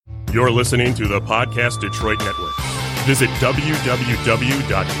You're listening to the Podcast Detroit Network. Visit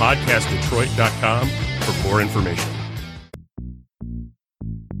www.podcastdetroit.com for more information.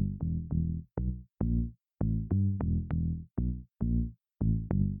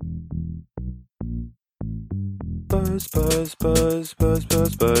 Buzz, buzz, buzz, buzz,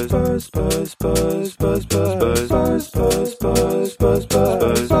 buzz, buzz, buzz, buzz, buzz, buzz, buzz, buzz, buzz, buzz, buzz,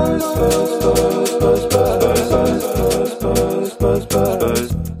 buzz, buzz,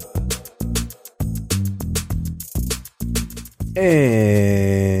 buzz.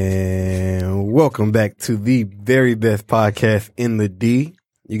 And welcome back to the very best podcast in the D.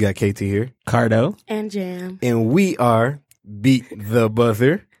 You got KT here. Cardo. And Jam. And we are Beat the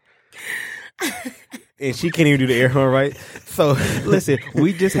Buzzer. And she can't even do the air horn right. So Listen,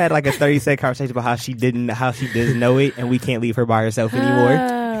 we just had like a 30-second conversation about how she doesn't know it, and we can't leave her by herself anymore.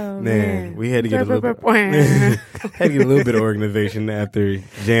 Oh, man, we had to get a little bit of organization after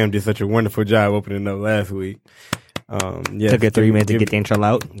Jam did such a wonderful job opening up last week. Yes, Took her 3 minutes to get the intro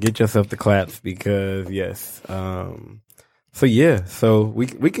out. Get yourself the claps because yes. So we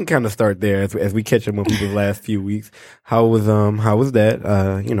can kind of start there as we catch up on people's last few weeks. How was that?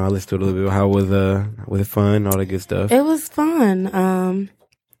 I listened to it a little bit. How was it fun? All that good stuff. It was fun.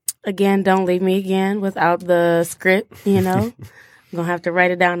 Again, don't leave me again without the script, I'm going to have to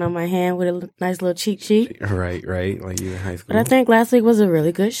write it down on my hand with a nice little cheat sheet. Right. Like you in high school. But I think last week was a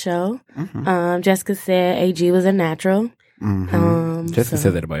really good show. Mm-hmm. Jessica said AG was a natural. Mm-hmm. Jessica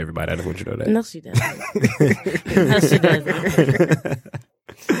said that about everybody. I just want you to know that. No, she doesn't. No, she doesn't.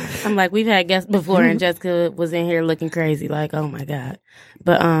 I'm like, we've had guests before, and Jessica was in here looking crazy, like, oh my God.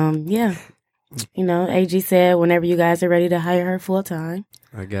 But yeah, AG said whenever you guys are ready to hire her full time,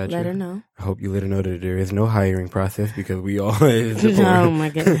 I got you. let her know. I hope you let her know that there is no hiring process because we all. Oh my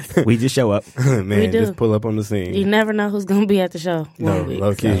goodness, We just show up. Man, We do. just pull up on the scene. you never know who's going to be at the show. No, one week,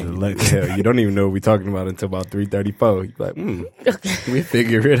 low key. so. Hell, you don't even know what we're talking about until about 3:34. You're like, we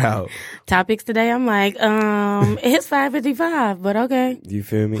figure it out. Topics today, I'm like, it's 5:55, but okay. You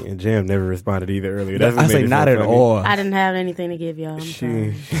feel me? And Jam never responded either earlier. That's what I made say it not so at funny. all. I didn't have anything to give y'all. I'm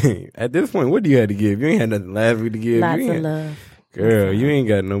sorry. At this point, what do you have to give? You ain't had nothing last week to give. Lots You of ain't- love. Girl, you ain't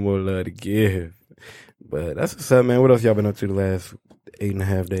got no more love to give. But that's what's up, man. What else y'all been up to the last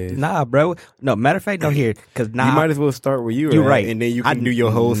 8.5 days? Nah, bro. No, matter of fact, don't hear. Because You might as well start where you were You're at, right. and then you can do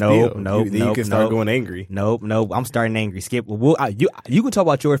your whole spiel. Then you can start going angry. Nope. I'm starting angry. Skip. You can talk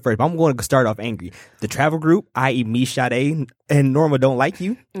about yours first, but I'm going to start off angry. The travel group, i.e. me, Sade, and Norma don't like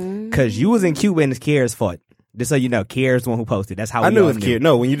you because you was in Cuba and it's Kiera's fault. Just so you know, Kiera's the one who posted. That's how I we knew all it was Kiera.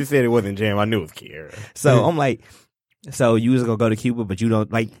 No, when you just said it wasn't Jam, I knew it was Kiera. So I'm like, so you was gonna go to Cuba, but you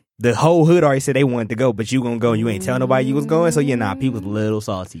don't like the whole hood already said they wanted to go, but you gonna go and you ain't tell nobody you was going. So people's a little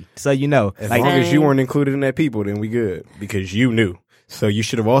salty. So As long as you weren't included in that people, then we good because you knew. So you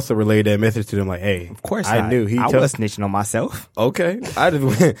should have also relayed that message to them, like, "Hey, of course I knew." I was snitching on myself. Okay, I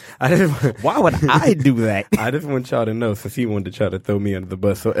just Why would I do that? I just want y'all to know, since he wanted to try to throw me under the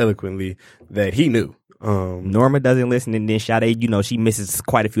bus so eloquently, that he knew. Norma doesn't listen, and then Sade, she misses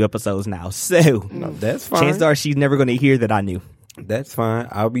quite a few episodes now. So No, that's fine. chances are she's never gonna hear that I knew, That's fine.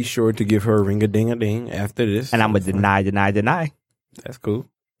 I'll be sure to give her a ring-a-ding-a-ding after this. and I'm gonna deny. That's cool.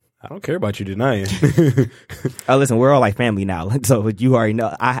 I don't care about you denying. Oh, listen, we're all like family now, so you already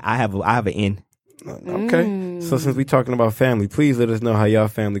know. I have an in. Okay. So since we talking about family, please let us know how y'all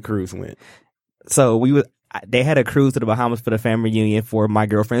family cruise went. So they had a cruise to the Bahamas for the family reunion for my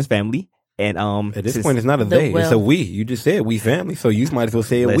girlfriend's family. And At this point, it's not a they, it's a wealth. we. You just said we family, so you might as well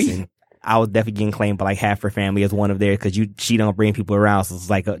say a we. listen, I was definitely getting claimed by like half her family as one of theirs because she don't bring people around. So it's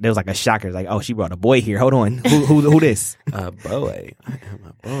like there was like a shocker. It's like, oh, she brought a boy here. Hold on, who this? A boy. I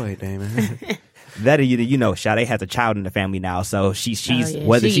am a boy, Damon. That Sade has a child in the family now, so she's yeah,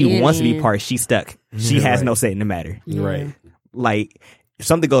 whether she wants to be in. part, she's stuck. She has Right. no say in the matter. Yeah. Right. Like if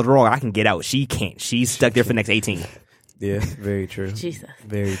something goes wrong, I can get out. She can't. She's stuck there for the next 18. Yeah, very true. Jesus.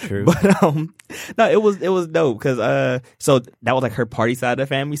 Very true. But no, it was dope because so that was like her party side of the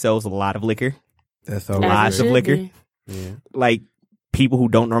family, so it was a lot of liquor, That's As all. it Lots of should liquor. be. Yeah. like people who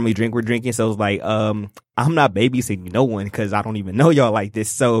don't normally drink were drinking. So it was like I'm not babysitting no one because I don't even know y'all like this.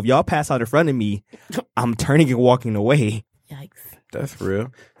 So if y'all pass out in front of me, I'm turning and walking away. Yikes. That's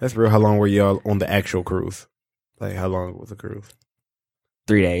real. That's real. How long were y'all on the actual cruise? Like, how long was the cruise?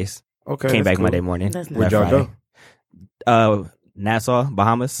 3 days. Okay. Came that's back cool. Monday morning. That's Where'd nice. y'all go? Nassau,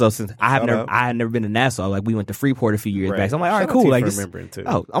 Bahamas. So since I Shout out. had never been to Nassau, like we went to Freeport a few years Right. back. So I'm like, all right, Shout out cool. to you Like for this, remembering too.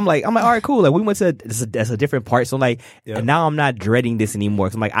 I'm like, all right, cool. Like we went to that's a different part. So like, Yep. and now I'm not dreading this anymore.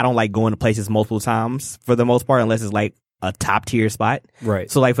 Cause I'm like, I don't like going to places multiple times for the most part, unless it's like a top tier spot. Right.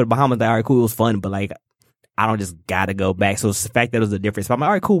 So like for the Bahamas, like, all right, cool, it was fun, but like I don't just gotta go back. So it's the fact that it was a difference. I'm like,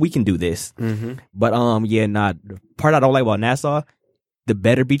 all right, cool, we can do this. Mm-hmm. But the part I don't like about Nassau, the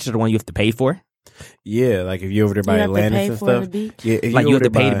better beaches are the one you have to pay for. Yeah, like if you're over there by Atlantis and stuff. Yeah, if Like you have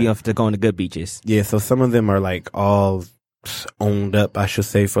to pay by, to go on the good beaches. Yeah, so some of them are like all owned up, I should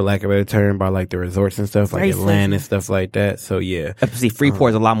say, for lack of a better term, by like the resorts and stuff, like Atlanta and stuff like that. So yeah. See,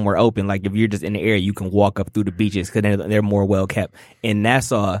 Freeport's a lot more open. Like if you're just in the area, you can walk up through the beaches because they're more well kept. In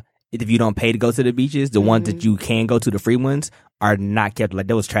Nassau, if you don't pay to go to the beaches, the ones that you can go to, the free ones, are not kept. Like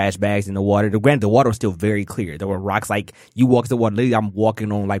there was trash bags in the water. Granted, the water was still very clear. There were rocks. Like you walk to the water, literally, I'm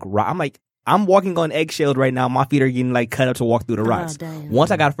walking on like rock. I'm walking on eggshells right now. My feet are getting like cut up to walk through the rocks.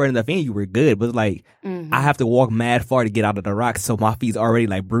 Once I got further enough in, you were good. But like I have to walk mad far to get out of the rocks, so my feet's already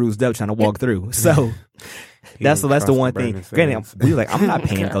like bruised up trying to walk through. So that's the one thing. Granted, we were like, I'm not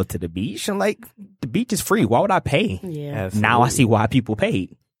paying to go to the beach. I'm like, the beach is free. Why would I pay? Yeah. Absolutely. Now I see why people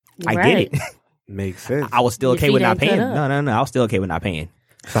paid. I get it. Makes sense. I was still Your okay feet with not ain't cut paying. up. No. I was still okay with not paying.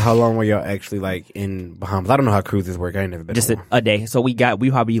 So how long were y'all actually like in Bahamas? I don't know how cruises work. I ain't never been. Just a day. So we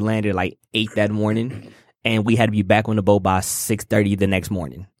probably landed like 8 that morning, and we had to be back on the boat by 6:30 the next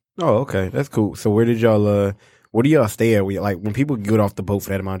morning. Oh, okay, that's cool. So where did y'all? Where do y'all stay at? Like when people get off the boat for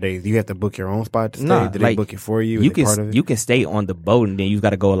that amount of days, do you have to book your own spot to stay? Nah, Do they like, book it for you? You can stay on the boat, and then you got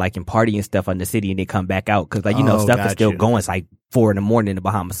to go like and party and stuff on the city, and then come back out because stuff is still going. It's like 4 a.m. in the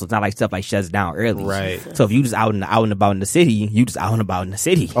Bahamas, so it's not like stuff like shuts down early. Right. So if you just out and about in the city, you just out and about in the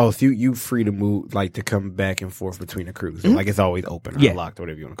city. Oh, so you free to move, like to come back and forth between the cruises. Like it's always open or unlocked, or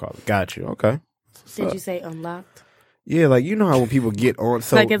whatever you want to call it. Got you. Okay. Did you say unlocked? Yeah, like you know how when people get on,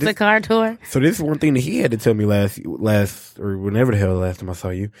 so Like it's a car tour? So this is one thing that he had to tell me last or whenever the hell last time I saw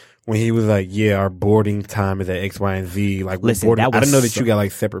you, when he was like, "Yeah, our boarding time is at X, Y, and Z." Like, Listen, boarding, I didn't know that so- you got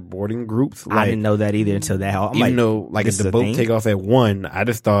like separate boarding groups. Like, I didn't know that either until that. I'm even though like if this the is a boat thing? take off at 1, I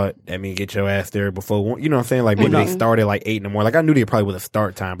just thought, I mean, get your ass there before 1. You know what I'm saying? Like maybe they start at like 8 in the morning. Like I knew they probably was a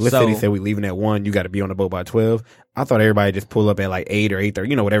start time. But let's say they said we leaving at 1, you got to be on the boat by 12. I thought everybody just pull up at like 8 or 8:30.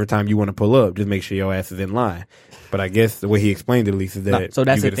 You know, whatever time you want to pull up, just make sure your ass is in line. But I guess the way he explained it, at least, is that so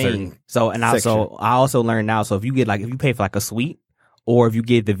that's you the get a thing. certain I section. also learned now. So if you pay for like a suite, or if you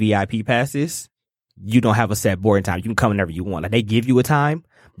get the VIP passes, you don't have a set boarding time. You can come whenever you want. Like they give you a time,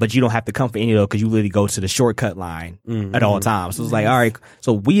 but you don't have to come for any of those because you literally go to the shortcut line at all times. So it's like, all right.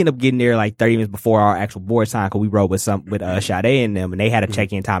 So we end up getting there like 30 minutes before our actual board time because we rode with Sade and them, and they had a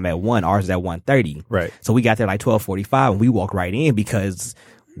check-in time at 1. Ours is at 1:30. Right. So we got there like 12:45, and we walked right in because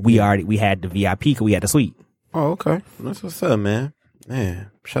we had the VIP because we had the suite. Oh, okay. That's what's up, man.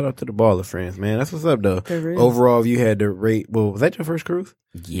 Man, shout out to the baller friends, man. That's what's up, though. For real. Overall, if you had to rate, well, was that your first cruise?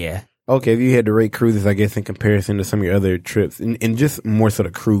 Yeah. Okay, if you had to rate cruises, I guess, in comparison to some of your other trips, and just more so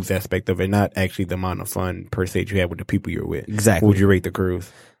the cruise aspect of it, not actually the amount of fun, per se, that you had with the people you're with. Exactly. What would you rate the cruise?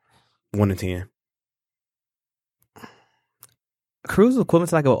 1 to 10. Cruise is equivalent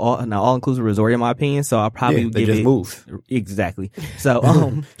to like an all-inclusive resort, in my opinion. So I'll probably They give just it moves. exactly.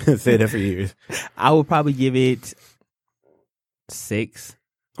 So Said that for years. I would probably give it 6.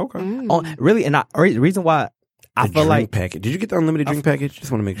 Okay. Oh, really? And the reason why I The feel drink like package. Did you get the unlimited drink package?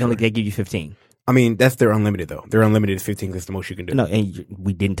 Just want to make sure. they give you 15. I mean, that's their unlimited though. Their unlimited is 15 because the most you can do. No, and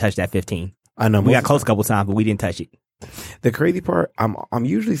we didn't touch that 15. I know. We got close a couple times, but we didn't touch it. The crazy part, I'm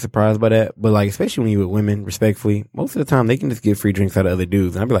usually surprised by that, but like especially when you with women, respectfully, most of the time they can just get free drinks out of other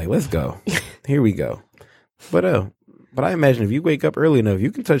dudes, and I'd be like, let's go, here we go. But I imagine if you wake up early enough,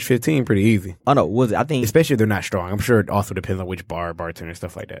 you can touch 15 pretty easy. Oh no, was it? I think Especially if they're not strong. I'm sure it also depends on which bartender,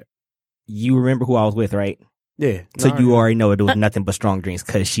 stuff like that. you remember who I was with, right? Yeah. So No, you already know it was nothing but strong drinks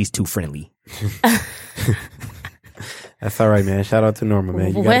because she's too friendly. That's all right, man. Shout out to Norma, man.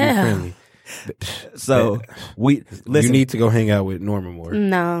 You gotta be Well. friendly. So we listen. You need to go hang out with Norma more.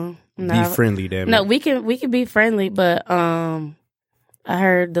 No. Be friendly, damn it. No, we can be friendly, but I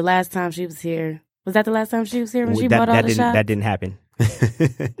heard the last time she was here. Was that the last time she was here when she bought all the shots? That didn't happen.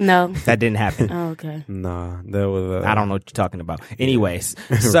 No. That didn't happen. Oh, okay. Nah, that was. I don't know what you're talking about. Anyways,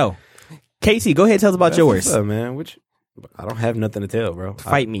 so Casey, go ahead and tell us about That's yours. what's up, man. Which I don't have nothing to tell, bro.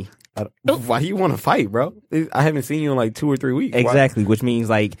 Fight me. Why do you want to fight, bro? I haven't seen you in like 2 or 3 weeks. Why? Exactly, which means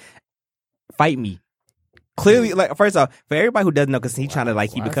like fight me. Clearly, like first off, for everybody who doesn't know, because he's trying to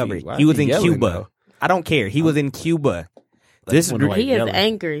like keep it covered. why He is was he in yelling, Cuba. though? I don't care. He was in Cuba. This wonder why He is yelling.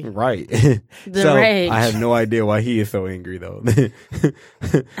 angry. Right. The So, rage. I have no idea why he is so angry, though.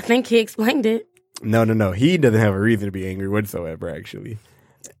 I think he explained it. No. He doesn't have a reason to be angry whatsoever, actually.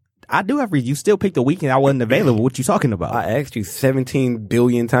 I do have reasons. You still picked a weekend I wasn't available. What you talking about? I asked you 17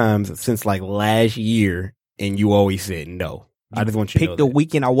 billion times since like last year, and you always said no. I just want you to know picked a that.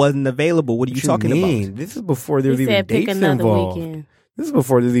 weekend I wasn't available. What are you What talking mean? about? This is before there was He even said pick dates another involved. weekend. This is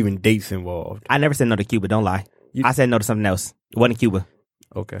before there's even dates involved. I never said no to Cuba. Don't lie. I said no to something else. It wasn't Cuba.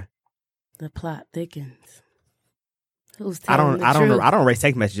 Okay. The plot thickens. Who's I telling don't. the truth? I don't erase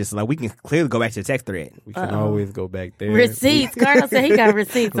text messages. Like we can clearly go back to the text thread. We can always go back there. Receipts. Cardo said he got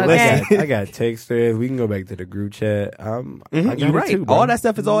receipts. Okay. I got text threads. We can go back to the group chat. I got You're it right. too, bro. All that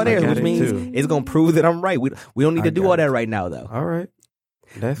stuff is all I there, got which it means too. it's gonna prove that I'm right. We don't need to do all that it. right now, though. All right.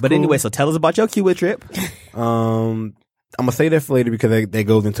 That's But cool. anyway, so tell us about your Cuba trip. I'm gonna say that for later because that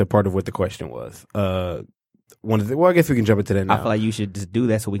goes into part of what the question was. I guess we can jump into that now. I feel like you should just do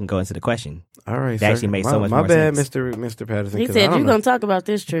that so we can go into the question. All right, That sir. actually makes so much my more bad, sense. Mr. Patterson. He 'cause said I don't you're know- going to talk about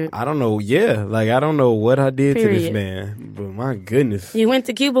this trip. I don't know. Yeah, like I don't know what I did to this Period. man, but my goodness, You went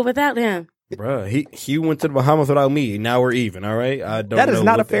to Cuba without him. bruh, he went to the Bahamas without me. Now we're even. All right, I don't. That is know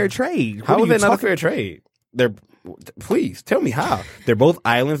not a what fair that- trade. How What is are you that not a talking- fair trade? Please tell me how. They're both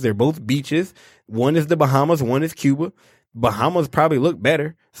islands. They're both beaches. One is the Bahamas. One is Cuba. Bahamas probably look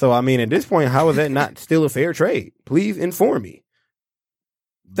better. So I mean, at this point, how is that not still a fair trade? Please inform me.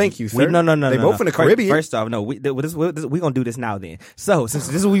 Thank you, sir. No. They both in the Caribbean. First off, no. We gonna do this now. Then, so since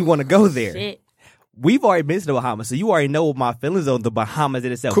this is we want to go there, Shit. we've already been to the Bahamas, so you already know my feelings on the Bahamas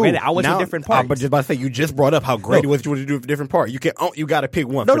in itself. Cool. Granted, I went Now, to different parts. But just about to say, you just brought up how great it was you wanted to do a different part. You got to pick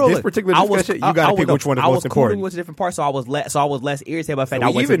one. For this look, particular I was- discussion, you got to pick which one is I was most cool important. with different parts, so I was less irritated by the fact So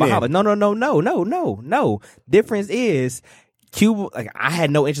I went to the even Bahamas. then. No. Difference is Cuba. Like I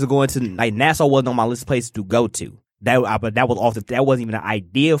had no interest in going to like Nassau wasn't on my list of places to go to. But that was that wasn't even an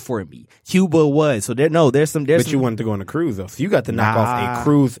idea for me. Cuba was. So there's some. But you wanted to go on a cruise though, so you got to knock off a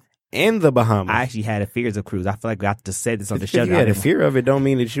cruise and the Bahamas. I actually had a fears of cruise. I feel like I have to say this on the If show. you had a fear of it, don't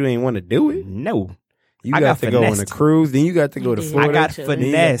mean that you ain't want to do it. No, You I got got to go on a finessed. cruise, then you got to go to You did. Florida. I got Actually.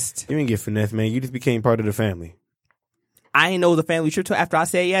 finessed. You didn't get finessed, man. You just became part of the family. I ain't know the family trip till after I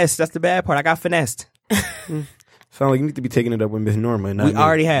said yes. That's the bad part. I got finessed. Sound like you need to be taking it up with Miss Norma. And not We me.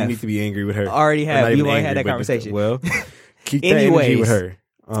 already have. You need to be angry with her. Already Or have. not We've even already angry, had that but conversation. Well, keep that energy Anyways. with her.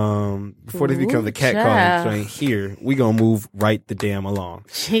 Before this becomes a cat child. calling joint here, we gonna move right the damn along.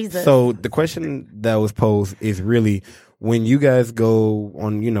 Jesus. So the question that was posed is really when you guys go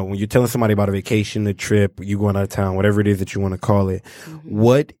on, when you're telling somebody about a vacation, a trip, you going out of town, whatever it is that you want to call it,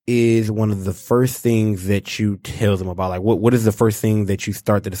 what is one of the first things that you tell them about? Like what is the first thing that you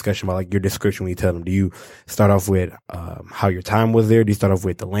start the discussion about, like your description when you tell them? Do you start off with how your time was there? Do you start off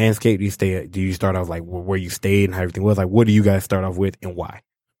with the landscape? Do you start off like where you stayed and how everything was? Like what do you guys start off with and why?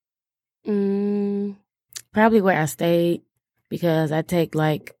 Probably where I stayed because I take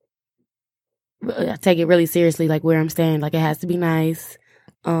it really seriously, like where I'm staying. Like it has to be nice.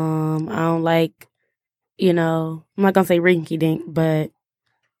 I don't like, I'm not gonna say rinky dink, but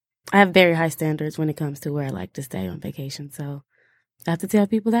I have very high standards when it comes to where I like to stay on vacation. So I have to tell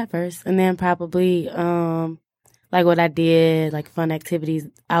people that first, and then probably like what I did, like fun activities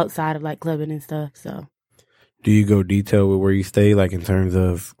outside of like clubbing and stuff. So. Do you go detail with where you stay, like in terms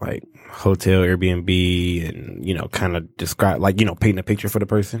of like hotel, Airbnb, and kind of describe, like painting a picture for the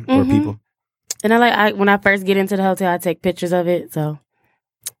person or people? And when I first get into the hotel, I take pictures of it. So,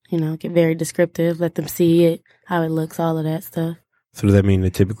 get very descriptive, let them see it, how it looks, all of that stuff. So does that mean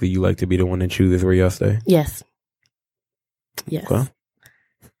that typically you like to be the one that chooses where y'all stay? Yes. Well,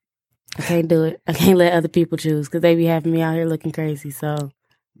 I can't do it. I can't let other people choose because they be having me out here looking crazy. So,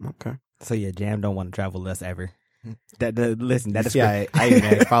 okay. So yeah, Jam don't want to travel less ever. Listen, that is I even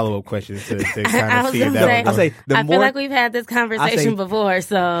had follow-up questions to kind I of was see gonna that. say- was I say the I more feel like we've had this conversation before.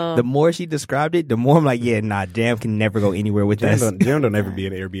 So, the more she described it, the more I'm like, yeah, nah, Jam can never go anywhere with Jam us. don't ever be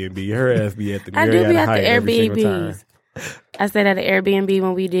in Airbnb. Her ass be at the I do Marriott be at the Hyatt every single time. Airbnbs. I stayed at an Airbnb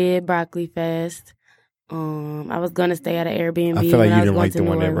when we did Broccoli Fest. I was gonna stay at an Airbnb. I feel like when you I was didn't going like to the New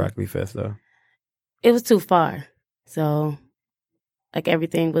one at Orleans. Broccoli Fest though. It was too far. So, like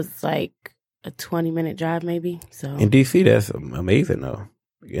everything was like a 20-minute drive, maybe. So In DC, that's amazing though.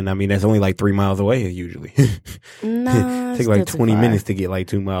 And I mean, that's only like 3 miles away usually. no, Take it's like still too 20 far. minutes to get like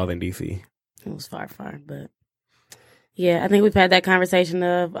 2 miles in DC. It was far, but yeah, I think we've had that conversation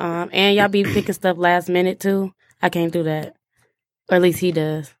of, and y'all be picking stuff last minute too. I can't do that, or at least he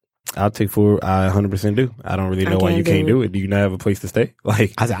does. I 100% do. I don't really know why you can't do it. Do you not have a place to stay?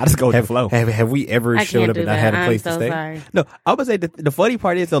 Like I just go with the flow. Have we ever I showed can't up do and not that. had a place I'm to so stay? sorry. No, I would say the funny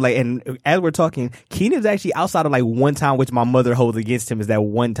part is though, like, and as we're talking, Keenan's actually outside of like one time, which my mother holds against him is that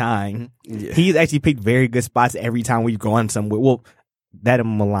one time. Yeah. He's actually picked very good spots every time we've gone somewhere. Well, that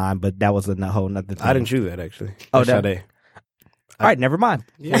I'm malign, but that was a whole nother thing. I didn't choose that actually. Oh, That's that- Sade. All right, never mind.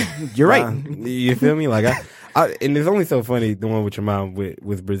 Yeah, You're right. You feel me? Like and it's only so funny the one with your mom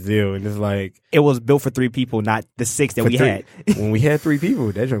with Brazil, and it's like It was built for 3 people, not the 6 that for we 3 had. when we had 3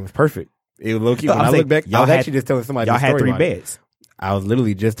 people, that joint was perfect. It was low key. No, When I'm I saying look back, y'all I was had- actually just telling somebody. Y'all the had story 3 about it. beds. I was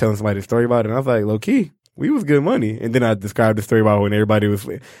literally just telling somebody the story about it, and I was like, low key, we was good money. And then I described the story about when everybody was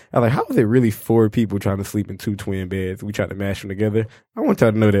sleeping. I was like, how is it really 4 people trying to sleep in 2 twin beds? We tried to mash them together. I want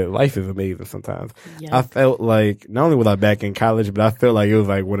y'all to know that life is amazing sometimes. Yep. I felt like, not only was I back in college, but I felt like it was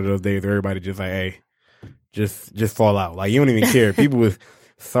like one of those days where everybody just like, hey, just fall out. Like, you don't even care. People was,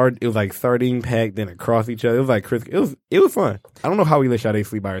 it was like sardine packed then across each other. It was like, it was fun. I don't know how we let Sade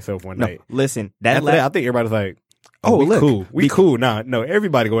sleep by herself one night. Listen, I think everybody's like, oh, we look, cool. We cool. Nah, no,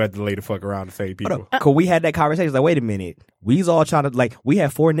 everybody go have to lay the fuck around the same people. Cause we had that conversation. Like, wait a minute. We's all trying to, like, we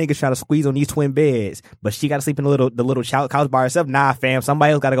had 4 niggas trying to squeeze on these twin beds, but she got to sleep in the little couch by herself. Nah, fam.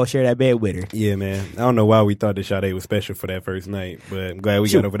 Somebody else got to go share that bed with her. Yeah, man. I don't know why we thought that Sade was special for that first night, but I'm glad we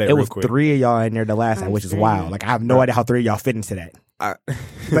got over that real quick. It was 3 of y'all in there the last night, which is wild. Like, I have no idea how 3 of y'all fit into that.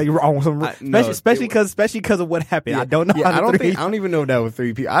 Like, on some, especially because of what happened. Yeah, I don't know. Yeah, I don't even know if that was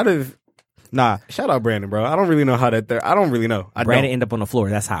 3 people. Nah, shout out Brandon, bro. I don't really know how that. I don't really know. Brandon ended up on the floor.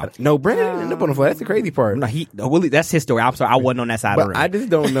 That's how. No, Brandon didn't end up on the floor. That's the crazy part. No, that's his story. I'm sorry, I wasn't on that side of the room. I just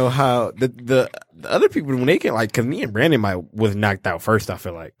don't know how the other people when they can like. Cause me and Brandon was knocked out first. I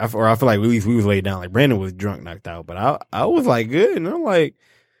feel like, I feel like we was laid down. Like Brandon was drunk, knocked out, but I was like good, and I'm like,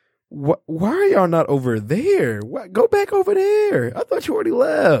 why are y'all not over there? Go back over there. I thought you already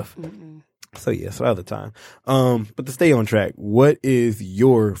left. Mm-mm. So other time. But to stay on track, what is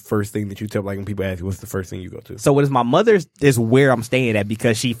your first thing that you tell, like when people ask you, what's the first thing you go to? So what is my mother's is where I'm staying at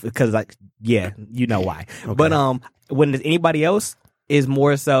because like, yeah, you know why. Okay. But when there's anybody else is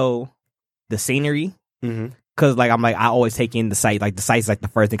more so the scenery. Mm-hmm. Cause like I'm like I always take in the site. Like the site's like the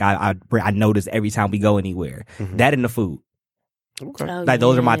first thing I notice every time we go anywhere. Mm-hmm. That and the food. Okay. Oh, like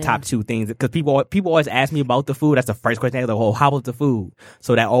those are my top 2 things because people always ask me about the food. That's the first question. They're like, "Oh, how about the food?"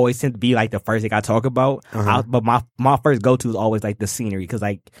 So that always tends to be like the first thing I talk about. Uh-huh. But my first go to is always like the scenery because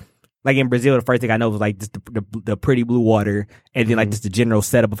like in Brazil, the first thing I know was like just the pretty blue water and then like just the general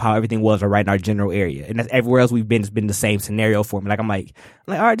setup of how everything was right in our general area. And that's everywhere else we've been. It's been the same scenario for me. Like I'm like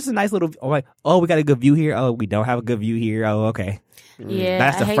all right, this is a nice little. I'm like, oh, we got a good view here. Oh, we don't have a good view here. Oh, okay. Yeah,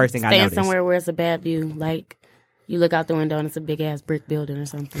 that's the first thing I noticed. Somewhere where it's a bad view, like. You look out the window and it's a big ass brick building or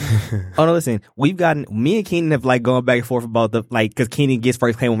something. Oh no, listen, me and Keenan have like gone back and forth about because Keenan gets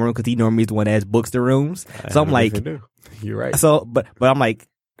first claim on room because he normally is the one that has books to rooms. So I'm like, you're right. So, but I'm like,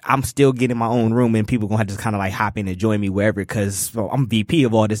 I'm still getting my own room and people gonna have to just kind of like hop in and join me wherever because I'm VP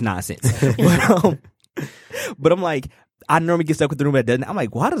of all this nonsense. But I'm like, I normally get stuck with the room that doesn't. I'm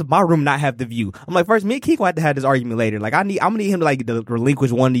like, why does my room not have the view? I'm like, first, me and Keith will have to have this argument later. Like, I'm gonna need him to like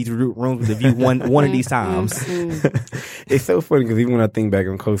relinquish one of these rooms with the view one of these times. It's so funny because even when I think back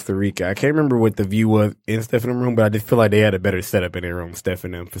on Costa Rica, I can't remember what the view was in Stephanie's room, but I just feel like they had a better setup in their room,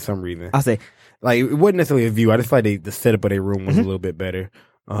 Stephanie, for some reason. I say, like, it wasn't necessarily a view. I just feel like the setup of their room was a little bit better.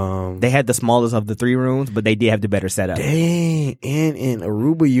 They had the smallest of the 3 rooms, but they did have the better setup. Dang, and in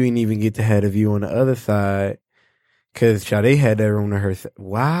Aruba, you didn't even get to have a view on the other side. Cause Sade had that room to herself.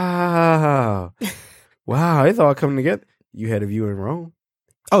 Wow. It's all coming together. You had a view in Rome.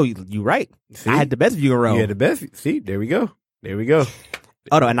 Oh, you right. See? I had the best view in Rome. You had the best. See, there we go.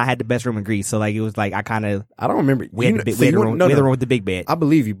 Oh no, and I had the best room in Greece. So like it was like I don't remember. We had the room with the big bed. I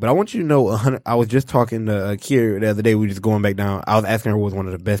believe you, but I want you to know. I was just talking to Kiera the other day. We were just going back down. I was asking her what was one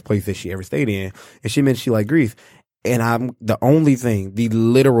of the best places that she ever stayed in, and she mentioned she liked Greece. And the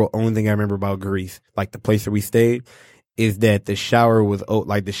literal only thing I remember about Greece, like the place where we stayed, is that the shower was,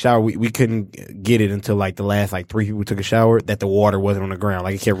 like the shower, we couldn't get it until like the last like 3 people took a shower, that the water wasn't on the ground.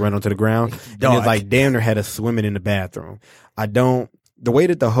 Like it kept running onto the ground. And it was like damn near had us swimming in the bathroom. The way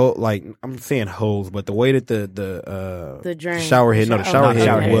that the hole, like, I'm saying holes, but the way that the drain, shower head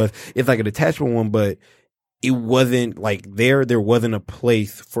was, it's like a detachable one, but it wasn't like there wasn't a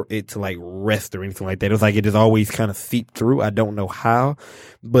place for it to like rest or anything like that. It was like it just always kind of seeped through. I don't know how,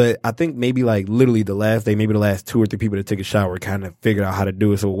 but I think maybe like literally the last day, maybe the last 2 or 3 people that took a shower kind of figured out how to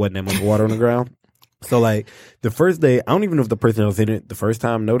do it so it wasn't that much water on the ground. So like the first day, I don't even know if the person that was in it the first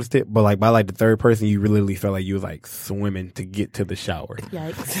time noticed it, but like by like the 3rd person, you literally felt like you was like swimming to get to the shower.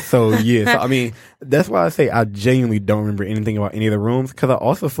 Yikes. So yeah, so I mean, that's why I say I genuinely don't remember anything about any of the rooms because I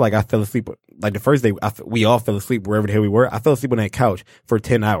also feel like I fell asleep. Like the first day, we all fell asleep wherever the hell we were. I fell asleep on that couch for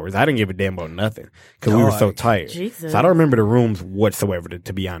 10 hours. I didn't give a damn about nothing because we were so tired. Jesus. So I don't remember the rooms whatsoever,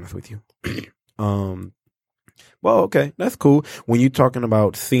 to be honest with you. Well, okay, that's cool. When you're talking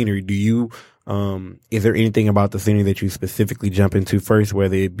about scenery, do you is there anything about the scenery that you specifically jump into first,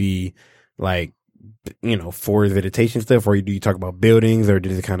 whether it be like, you know, for vegetation stuff, or do you talk about buildings, or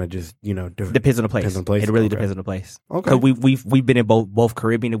does it kind of just, you know, depends on the place? It really depends on the place. Okay, because we've been in both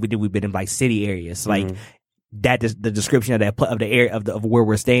Caribbean and we've been in like city areas. Like that is the description of of the area of where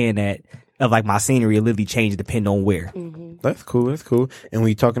we're staying at, of like my scenery, it literally changes depending on where. That's cool. That's cool. And when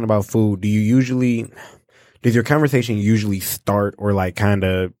you're talking about food, does your conversation usually start or like kind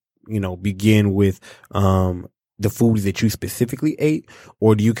of, begin with, the foods that you specifically ate,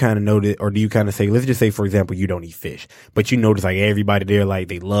 or do you kind of notice, or do you kind of say, let's just say, for example, you don't eat fish, but you notice like everybody there, like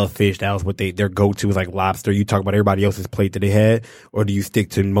they love fish. That was what their go-to is, like lobster. You talk about everybody else's plate that they had, or do you stick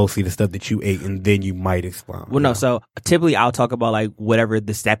to mostly the stuff that you ate and then you might expound? Well, no. So typically I'll talk about like whatever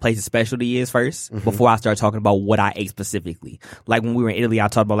that place's specialty is first before I start talking about what I ate specifically. Like when we were in Italy, I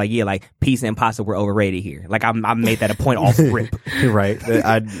talked about like pizza and pasta were overrated here. Like I made that a point off rip. Right.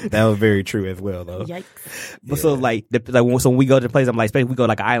 That was very true as well, though. Yikes. But so when we go to the place, I'm like, especially if we go to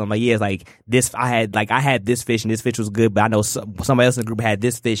like an island, I'm like, yeah, it's like this. I had this fish and this fish was good, but I know somebody else in the group had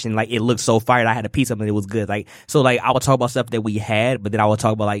this fish and like it looked so fire. I had a piece of it and it was good. Like so, like I would talk about stuff that we had, but then I would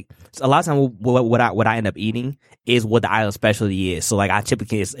talk about like a lot of times what I end up eating is what the island specialty is. So like I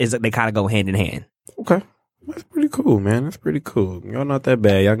typically is they kind of go hand in hand. Okay. That's pretty cool, man. That's pretty cool. Y'all not that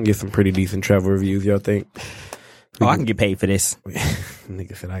bad. Y'all can get some pretty decent travel reviews, y'all think? I can get paid for this.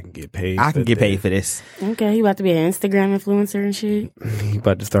 Nigga said I can get paid. I can get paid for this. Okay, you about to be an Instagram influencer and shit? He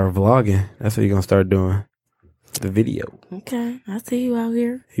about to start vlogging. That's what he gonna start doing. The video. Okay, I see you out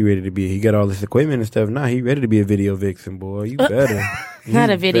here. He got all this equipment and stuff. Nah, he ready to be a video vixen, boy. You better. Not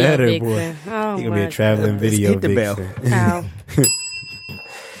a video better, vixen. boy. Oh, He gonna be a traveling video Hit the bell. vixen. Ow.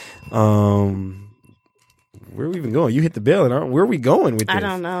 Where are we even going? You hit the bell, and where are we going with this? I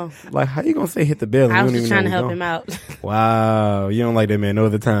don't know. Like, how you gonna say hit the bell? And I we was don't just even trying to know help where him out. Wow, you don't like that man no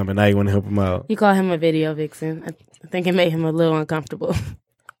other time, but now you want to help him out. You call him a video vixen. I think it made him a little uncomfortable.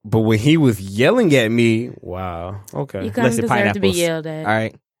 But when he was yelling at me, wow, okay. You kind of Listen, deserve to be pineapples. yelled at. All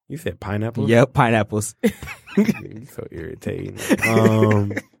right. You said pineapple? Yep, pineapples. You're so irritating.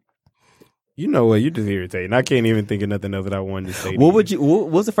 You know what? You're just irritating. I can't even think of nothing else that I wanted to say. What's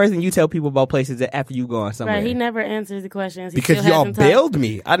the first thing you tell people about places that after you gone somewhere? Right, he never answers the questions. He Because still y'all hasn't talked- bailed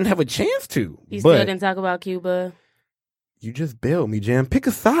me. I didn't have a chance to. You but still didn't talk about Cuba. you just bailed me, Jam. Pick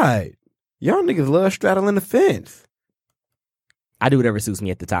a side. Y'all niggas love straddling the fence. I do whatever suits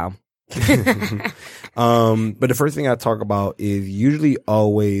me at the time. But the first thing I talk about is usually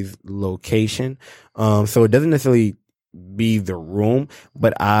always location. So it doesn't necessarily be the room,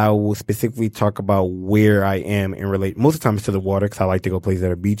 but I will specifically talk about where I am in relate. Most of the time it's to the water because I like to go places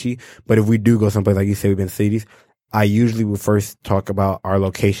that are beachy. But if we do go someplace, like you said, we've been cities, I usually will first talk about our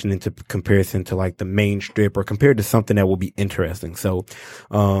location into comparison to like the main strip or compared to something that will be interesting. So,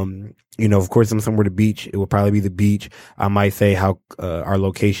 of course, I'm somewhere to beach. It will probably be the beach. I might say how, our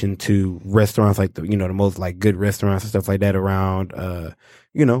location to restaurants, like the most like good restaurants and stuff like that around,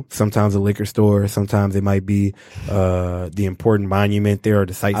 sometimes a liquor store. Sometimes it might be, the important monument there or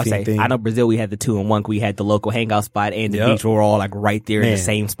the sightseeing thing. I know Brazil, we had the 2-in-1. We had the local hangout spot and the beach. We were all like right there in the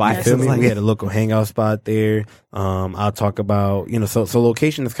same spot. You feel me? We had a local hangout spot there. I'll talk about, so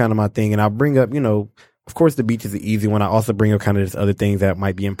location is kind of my thing. And I'll bring up, of course, the beach is the easy one. I also bring up kind of just other things that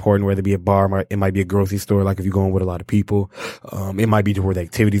might be important, whether it be a bar, it might be a grocery store, like if you're going with a lot of people. It might be to where the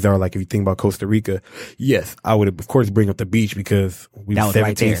activities are, like if you think about Costa Rica. Yes, I would, of course, bring up the beach because we were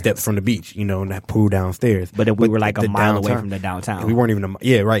 17 steps from the beach, and that pool downstairs. But then we were like a mile away from the downtown. And we weren't even,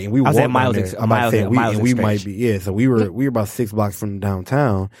 right. And we walked down there. We might be, so we were about 6 blocks from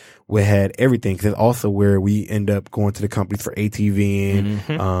downtown. We had everything because it's also where we end up going to the companies for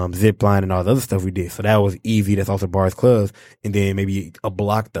ATVing, zip line, and all the other stuff we did. So that was easy. That's also bars, clubs, and then maybe a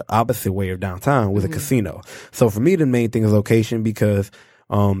block the opposite way of downtown was a casino. So for me, the main thing is location because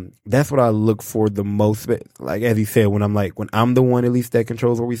that's what I look for the most. Like as you said, when I'm the one at least that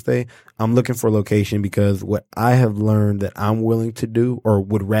controls where we stay, I'm looking for location because what I have learned that I'm willing to do or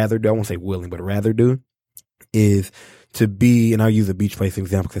would rather do, I won't say willing, but rather do, is to be, and I'll use a beach place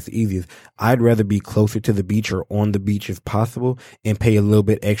example because it's the easiest. I'd rather be closer to the beach or on the beach if possible and pay a little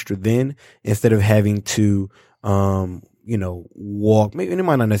bit extra then instead of having to, walk. Maybe it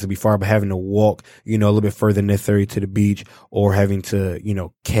might not necessarily be far, but having to walk, a little bit further than necessary to the beach or having to,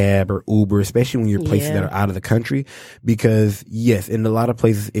 cab or Uber, especially when you're places that are out of the country. Because yes, in a lot of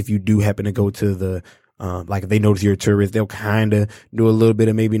places, if you do happen to go to the, like if they notice you're a tourist, they'll kind of do a little bit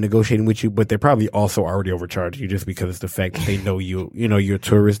of maybe negotiating with you, but they're probably also already overcharging you just because it's the fact that they know you're a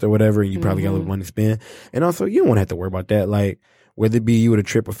tourist or whatever, and you probably got a little money to spend. And also, you don't want to have to worry about that. Like, whether it be you with a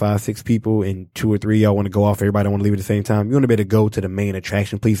trip of 5-6 people and 2 or 3 y'all want to go off, everybody don't want to leave at the same time. You want to be able to go to the main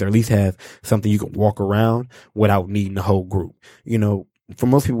attraction, please, or at least have something you can walk around without needing the whole group. for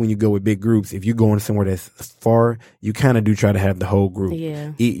most people, when you go with big groups, if you're going somewhere that's far, you kind of do try to have the whole group.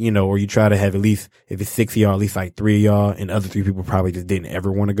 Yeah. Or you try to have at least, if it's 6 of y'all, at least like 3 of y'all, and other 3 people probably just didn't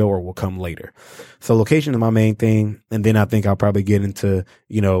ever want to go or will come later. So location is my main thing. And then I think I'll probably get into,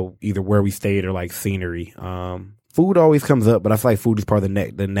 either where we stayed or like scenery. Food always comes up, but I feel like food is part of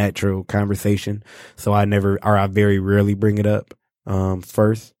the natural conversation. So I very rarely bring it up,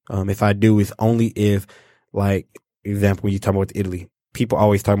 first. If I do, it's only if, like, example, when you talk about Italy, people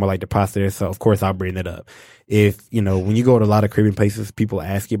always talk about like the pasta there. So of course I'll bring it up. If, when you go to a lot of Caribbean places, people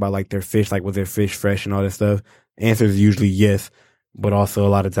ask you about like their fish, like was their fish fresh and all that stuff. Answer is usually yes, but also a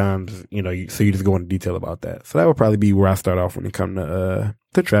lot of times, so you just go into detail about that. So that would probably be where I start off when it comes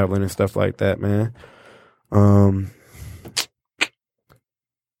to traveling and stuff like that, man.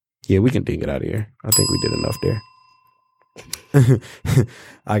 Yeah, we can ding it out of here. I think we did enough there.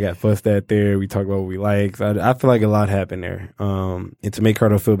 I got fussed at there. We talked about what we like. So I feel like a lot happened there. And to make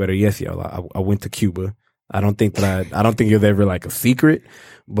Cardo feel better, yes, y'all, I went to Cuba. I don't think it was ever like a secret,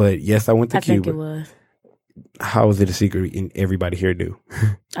 but yes, I went to Cuba. I think it was. How is it a secret and everybody here do?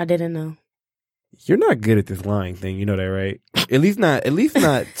 I didn't know. You're not good at this lying thing. You know that, right? At least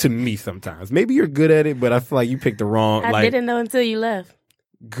not to me sometimes. Maybe you're good at it, but I feel like you picked the wrong. I didn't know until you left.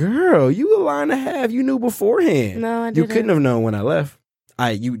 Girl, you a lie and a half. You knew beforehand. No, I didn't. You couldn't have known when I left.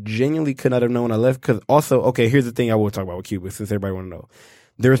 You genuinely could not have known when I left. Because also, okay, here's the thing I will talk about with Cuba, since everybody want to know.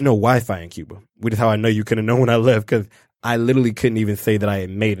 There is no Wi-Fi in Cuba, which is how I know you couldn't have known when I left, because I literally couldn't even say that I had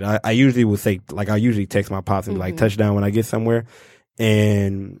made it. I usually would say, like, I usually text my pops and be like, touchdown when I get somewhere.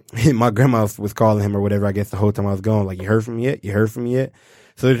 And my grandma was calling him or whatever, I guess the whole time I was gone, like, you heard from me yet? You heard from me yet?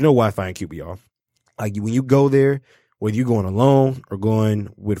 So there's no Wi-Fi in Cuba, y'all. Like, when you go there, whether you going alone or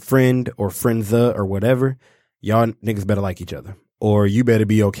going with friend or friendza or whatever, y'all niggas better like each other. Or you better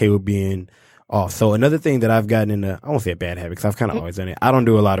be okay with being off. So another thing that I've gotten into, I won't say a bad habit, because I've kind of always done it. I don't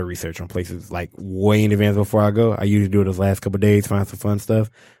do a lot of research on places like way in advance before I go. I usually do it those last couple of days, find some fun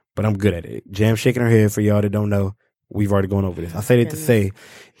stuff, but I'm good at it. Jam shaking her head for y'all that don't know. We've already gone over this. I say that to say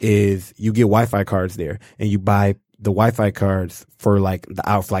is you get Wi-Fi cards there and you buy the Wi-Fi cards for like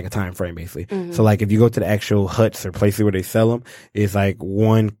for like a time frame, basically. Mm-hmm. So like if you go to the actual huts or places where they sell them, it's like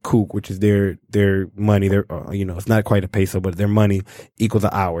one kook, which is their money. Their it's not quite a peso, but their money equals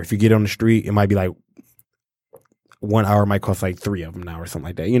an hour. If you get on the street, it might be like 1 hour might cost like 3 of them now or something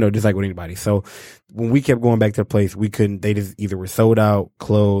like that. Just like with anybody. So when we kept going back to the place, we couldn't. They just either were sold out,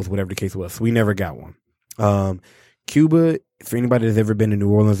 closed, whatever the case was. So we never got one. Cuba, for anybody that's ever been to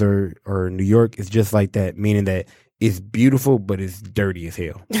New Orleans or New York, it's just like that, meaning that it's beautiful, but it's dirty as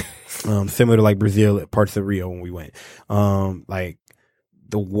hell. Similar to like Brazil, parts of Rio when we went. Like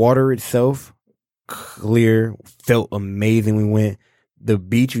the water itself, clear, felt amazing when we went. The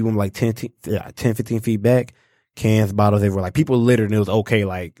beach, we went like 10, 15 feet back. Cans, bottles everywhere. Like people littered and it was okay.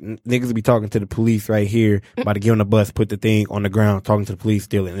 Like niggas would be talking to the police right here, about to get on the bus, put the thing on the ground, talking to the police,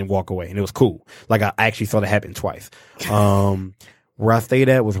 steal it, and then walk away. And it was cool. Like I actually saw that happen twice. Where I stayed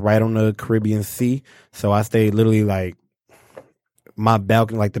at was right on the Caribbean Sea. So I stayed literally like my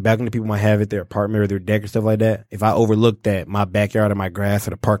balcony, like the balcony people might have at their apartment or their deck or stuff like that. If I overlooked that, my backyard or my grass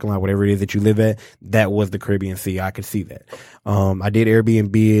or the parking lot, whatever it is that you live at, that was the Caribbean Sea. I could see that. I did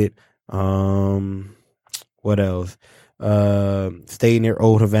Airbnb it. What else? Stayed near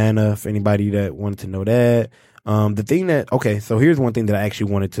Old Havana for anybody that wanted to know that. So here's one thing that I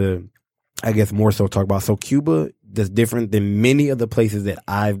actually wanted to, I guess, more so talk about. So Cuba, that's different than many of the places that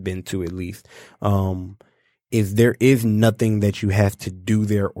I've been to, at least, is there is nothing that you have to do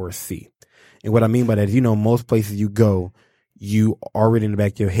there or see. And what I mean by that is, most places you go, you already in the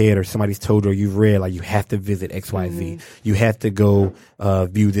back of your head or somebody's told you or you've read, like, you have to visit XYZ. Mm-hmm. You have to go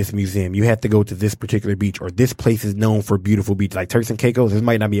view this museum. You have to go to this particular beach, or this place is known for beautiful beach. Like Turks and Caicos, this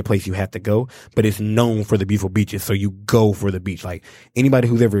might not be a place you have to go, but it's known for the beautiful beaches. So you go for the beach. Like anybody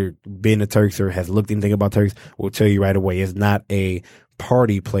who's ever been to Turks or has looked anything about Turks will tell you right away, it's not a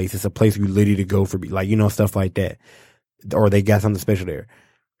party place. It's a place you literally to go for, like, stuff like that. Or they got something special there.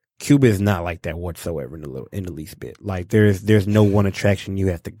 Cuba is not like that whatsoever in the least bit. Like there's no one attraction you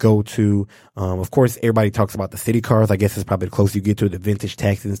have to go to. Of course, everybody talks about the city cars. I guess it's probably the closest you get to the vintage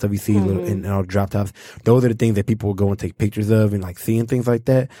taxis and stuff you see in all drop tops. Those are the things that people will go and take pictures of and like seeing things like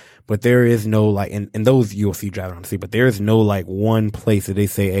that. But there is no like, and those you'll see driving on the sea, but there is no like one place that they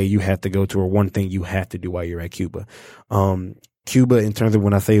say, hey, you have to go to, or one thing you have to do while you're at Cuba. Cuba, in terms of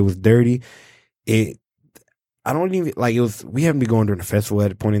when I say it was dirty, I don't even, like, it was, we haven't been going during the festival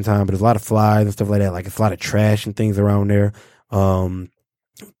at a point in time, but there's a lot of flies and stuff like that. Like, it's a lot of trash and things around there.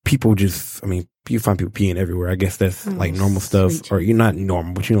 People you find people peeing everywhere. I guess that's like normal stuff, or you're not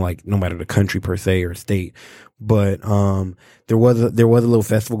normal, but like no matter the country per se or state. But there was a little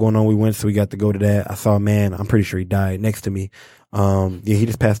festival going on. We went, so we got to go to that. I saw a man. I'm pretty sure he died next to me. He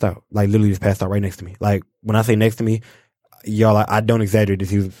just passed out. Like literally just passed out right next to me. Like when I say next to me, y'all, I don't exaggerate this.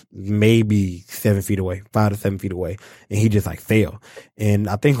 He was maybe 7 feet away, 5 to 7 feet away, and he just like fell. And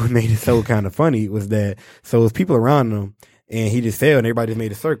I think what made it so kind of funny was that so it was people around him. And he just fell, and everybody just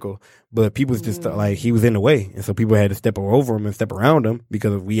made a circle. But people was just like, he was in the way. And so people had to step over him and step around him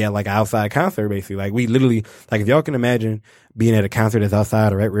because we had like an outside concert, basically. Like we literally, like if y'all can imagine being at a concert that's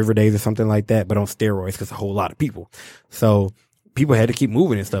outside or at River Days or something like that, but on steroids because a whole lot of people. So people had to keep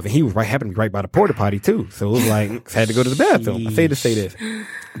moving and stuff. And he was happened to be right by the porta potty too. So it was like, had to go to the bathroom. I say to say this.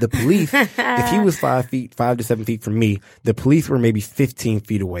 The police, if he was 5 to 7 feet from me, the police were maybe 15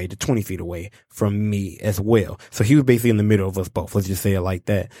 feet away to 20 feet away from me as well. So he was basically in the middle of us both. Let's just say it like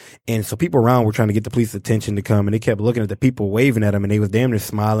that. And so people around were trying to get the police's attention to come, and they kept looking at the people waving at him, and they was damn near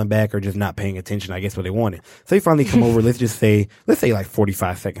smiling back or just not paying attention, I guess, what they wanted. So they finally come over, let's say like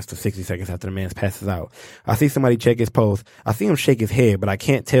 45 seconds to 60 seconds after the man passes out. I see somebody check his pulse. I see him shake his head, but I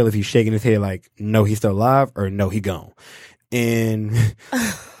can't tell if he's shaking his head like, no, he's still alive, or no, he gone. And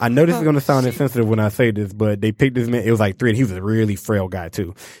I know this is going to sound insensitive when I say this, but they picked this man. It was like 3, and he was a really frail guy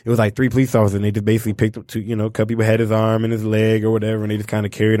too. It was like 3 police officers, and they just basically picked him to, a couple people had his arm and his leg or whatever, and they just kind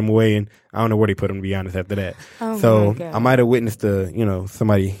of carried him away. And I don't know where they put him, to be honest, after that. So I might have witnessed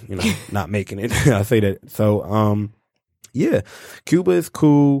somebody, not making it. I say that. So, yeah, Cuba is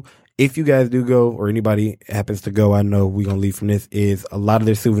cool. If you guys do go, or anybody happens to go, I know we're going to leave from this, is a lot of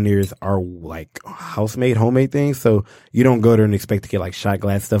their souvenirs are like house-made, homemade things. So you don't go there and expect to get like shot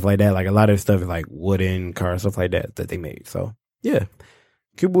glass, stuff like that. Like a lot of their stuff is like wooden cars, stuff like that they made. So yeah,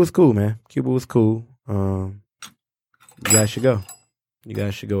 Cuba was cool, man. Cuba was cool. You guys should go. You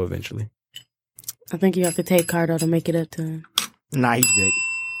guys should go eventually. I think you have to take Cardo to make it up to him. Nah, he's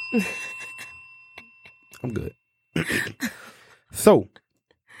good. I'm good. So,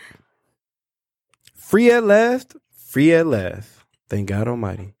 free at last. Free at last. Thank God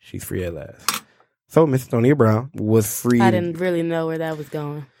Almighty. She's free at last. So, Miss Tonia Brown was free. I didn't really know where that was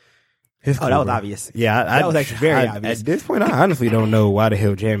going. That was obvious. Yeah, that was actually very obvious. At this point, I honestly don't know why the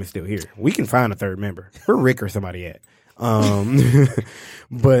hell Jam is still here. We can find a third member. Where Rick or somebody at?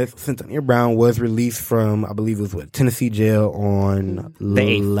 But Tonia Brown was released from, I believe it was Tennessee jail on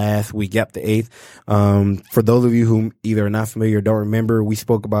last week. Yep, the 8th. For those of you who either are not familiar or don't remember, we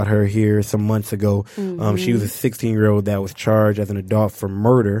spoke about her here some months ago. She was a 16-year-old that was charged as an adult for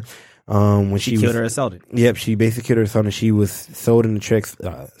murder. When she killed or assaulted. Yep, she basically killed her assaulted. She was sold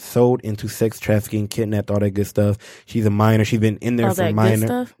into sex trafficking, kidnapped, all that good stuff. She's a minor. She's been in there all for that minor.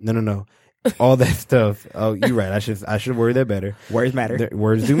 Good stuff? No. All that stuff. Oh, you're right. I should word that better. Words matter.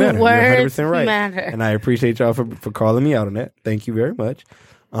 Words do matter. Words you're 100% right. matter. And I appreciate y'all for calling me out on that. Thank you very much.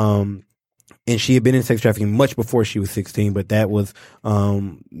 And she had been in sex trafficking much before she was 16, but that was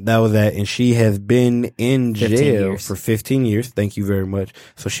that. And she has been in jail for 15 years. Thank you very much.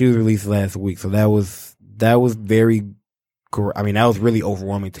 So she was released last week. So that was very, I mean, that was really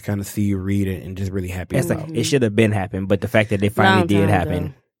overwhelming to kind of see you read it and just really happy about. Like, it should have been happened, but the fact that they finally did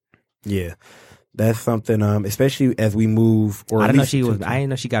happen. Yeah. That's something, especially as we move. Or I didn't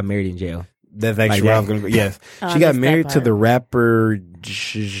know she got married in jail. That's actually where I was going to go. Yes. She got married to the rapper,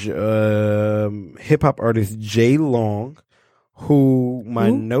 hip hop artist Jay Long, who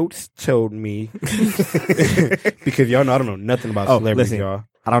my notes told me, because y'all know I don't know nothing about celebrities, y'all.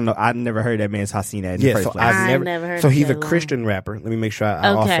 I don't know. I never heard that man's Hasina in the first place. I've never heard. So he's a Christian rapper. Let me make sure I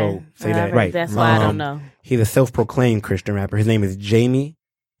also say that right. That's why I don't know. He's a self-proclaimed Christian rapper. His name is Jamie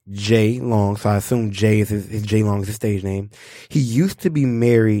J. Long. So I assume Jay is his J. Long is his stage name. He used to be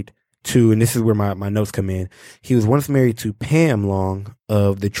married to, and this is where my notes come in. He was once married to Pam Long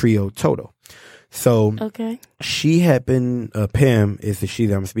of the trio Toto. So she happened, Pam is the she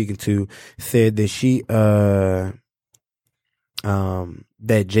that I'm speaking to, said that she,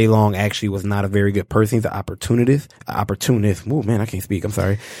 that Jay Long actually was not a very good person. He's an opportunist. Oh man, I can't speak. I'm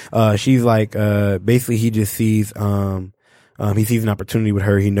sorry. She's like, basically he just sees, he sees an opportunity with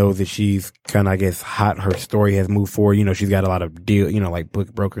her. He knows that she's kind of, I guess, hot. Her story has moved forward. You know, she's got a lot of deal, like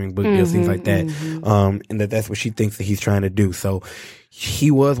brokering book deals, things like that. And that's what she thinks that he's trying to do. So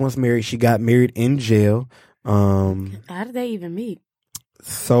he was once married. She got married in jail. How did they even meet?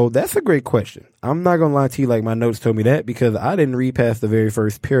 So that's a great question. I'm not going to lie to you like my notes told me that, because I didn't read past the very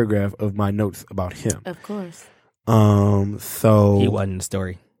first paragraph of my notes about him. Of course. So he wasn't the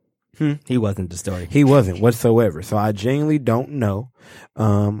story. He wasn't the story. He wasn't whatsoever. So I genuinely don't know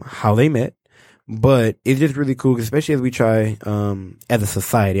how they met, But it's just really cool, especially as we try, as a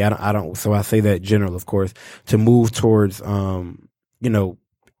society. I don't, so I say that general, of course, to move towards,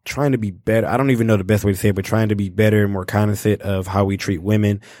 trying to be better. I don't even know the best way to say it, but trying to be better and more cognizant of how we treat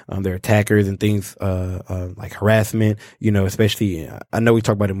women, their attackers and things, like harassment, especially, I know we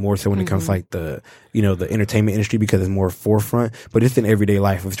talk about it more so when it comes to like the entertainment industry because it's more forefront, but it's in everyday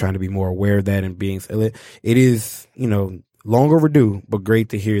life of trying to be more aware of that and being, it is, long overdue, but great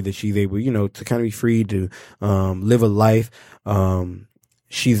to hear that she's able, to kind of be free to, live a life.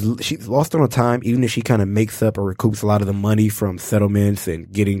 She's lost on her time, even if she kind of makes up or recoups a lot of the money from settlements and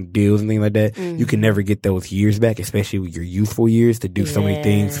getting deals and things like that. You can never get those years back, especially with your youthful years, to do so many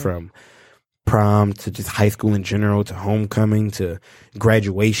things from prom to just high school in general to homecoming to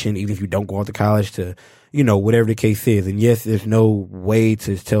graduation, even if you don't go off to college, to whatever the case is. And yes, there's no way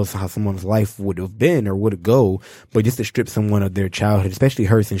to tell how someone's life would have been or would have go, but just to strip someone of their childhood, especially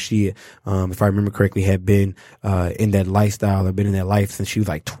her, since she, if I remember correctly, had been, in that lifestyle or been in that life since she was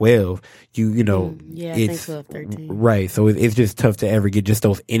like 12, yeah, it's, I think 12, 13. Right. So it's just tough to ever get just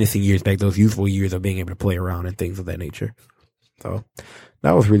those innocent years back, those youthful years of being able to play around and things of that nature. So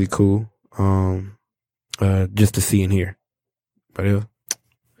that was really cool. Just to see and hear. But it was,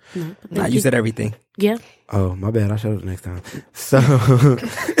 Nah, you said everything. Yeah. oh, my bad. I'll shut up the next time. So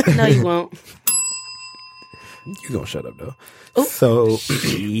No, you won't. you gonna shut up though. Ooh. So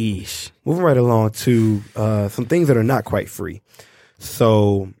Sheesh. moving right along to some things that are not quite free.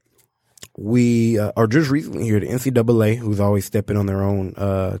 So we are just recently here, the NCAA, who's always stepping on their own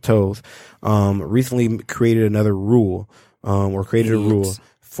toes, recently created another rule, or created a rule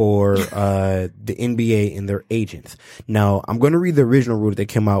for the NBA and their agents. Now, I'm going to read the original rule that they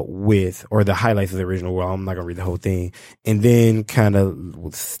came out with, or the highlights of the original rule. I'm not going to read the whole thing. And then kind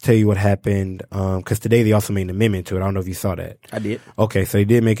of tell you what happened, because today they also made an amendment to it. I don't know if you saw that. I did. Okay, so they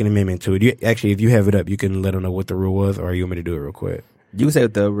did make an amendment to it. Actually, if you have it up, you can let them know what the rule was, or you want me to do it real quick? You say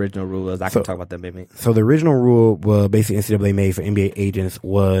what the original rule is. I can talk about the amendment. So the original rule, basically NCAA made for NBA agents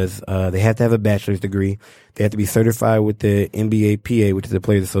was they have to have a bachelor's degree. They have to be certified with the NBA PA, which is the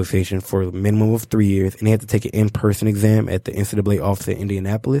Players Association, for a minimum of 3 years, and they have to take an in-person exam at the NCAA office in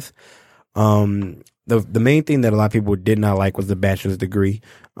Indianapolis. The main thing that a lot of people did not like was the bachelor's degree,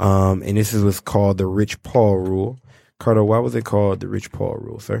 and this is what's called the Rich Paul rule. Carter, why was it called the Rich Paul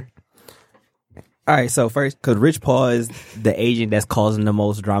rule, sir? All right, so first, because Rich Paul is the agent that's causing the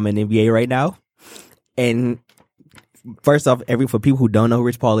most drama in the NBA right now. And first off, for people who don't know who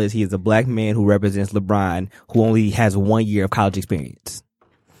Rich Paul is, he is a black man who represents LeBron, who only has 1 year of college experience.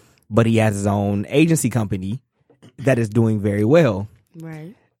 But he has his own agency company that is doing very well.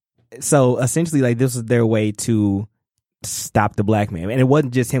 Right. So essentially, like, this is their way to stop the black man. And it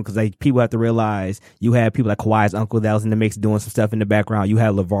wasn't just him, because like people have to realize you have people like Kawhi's uncle that was in the mix doing some stuff in the background. You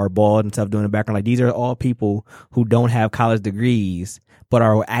have LeVar Ball and stuff doing in the background. Like, these are all people who don't have college degrees but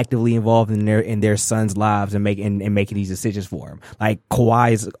are actively involved in their sons' lives and making these decisions for them. Like,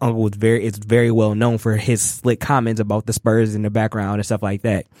 Kawhi's uncle is very well known for his slick comments about the Spurs in the background and stuff like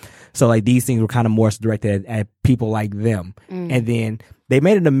that. So like, these things were kind of more directed at people like them. And then they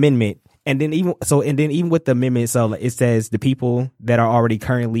made an amendment. And then even with the amendment, so it says the people that are already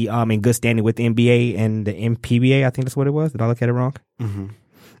currently in good standing with the NBA and the MPBA, I think that's what it was. Did I look at it wrong?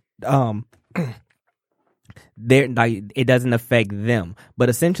 They're like, it doesn't affect them. But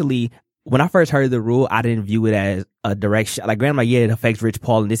essentially, when I first heard the rule, I didn't view it as a direct shot. Like, grandma, yeah, it affects Rich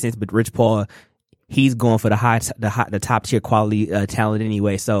Paul in this sense, but Rich Paul, he's going for the top tier quality talent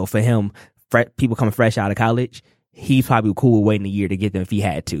anyway. So for him, people coming fresh out of college, he's probably cool with waiting a year to get them if he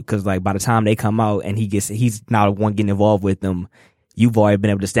had to. Because like, by the time they come out and he's not the one getting involved with them, you've already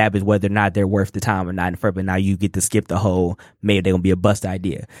been able to establish whether or not they're worth the time or not in first. But now you get to skip the whole maybe they're gonna be a bust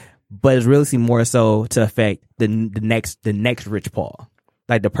idea. But it's really more so to affect the next Rich Paul.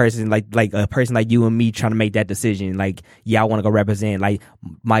 Like the person, like a person like you and me trying to make that decision. Like, yeah, I want to go represent like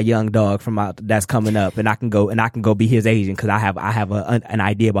my young dog that's coming up, and I can go be his agent because I have an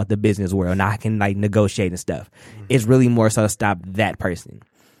idea about the business world, and I can like negotiate and stuff. It's really more so to stop that person.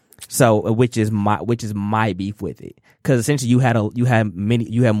 So, which is my beef with it, because essentially you had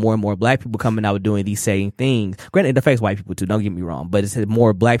more and more black people coming out doing these same things. Granted, it affects white people too. Don't get me wrong, but it's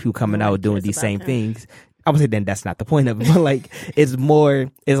more black people coming out doing these same things. I would say then that's not the point of it, but like it's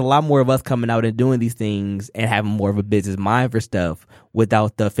a lot more of us coming out and doing these things and having more of a business mind for stuff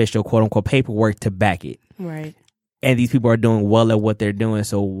without the official quote unquote paperwork to back it. Right. And these people are doing well at what they're doing,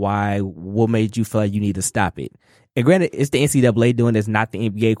 so what made you feel like you need to stop it? And granted, it's the NCAA doing this, not the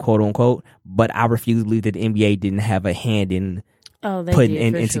NBA quote unquote, but I refuse to believe that the NBA didn't have a hand in they putting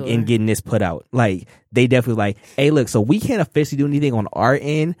did, in for sure. and getting this put out. Like they definitely like, hey, look, so we can't officially do anything on our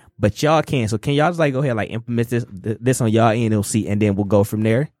end, but y'all can. So can y'all just like go ahead like implement this on y'all end, and then we'll go from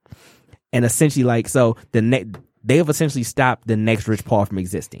there. And essentially, like, so they've essentially stopped the next Rich Paul from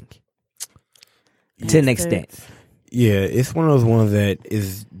existing to an extent. Yeah, it's one of those ones that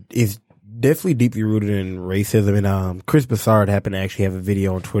is definitely deeply rooted in racism. And Chris Broussard happened to actually have a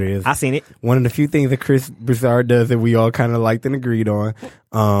video on Twitter. I seen it. One of the few things that Chris Broussard does that we all kind of liked and agreed on. It's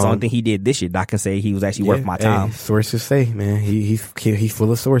the only thing he did this year. I can say he was actually worth my time. Hey, sources say, man, he's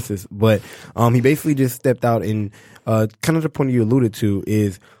full of sources. But he basically just stepped out and kind of the point you alluded to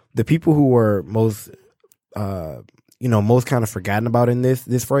is the people who were most most kind of forgotten about in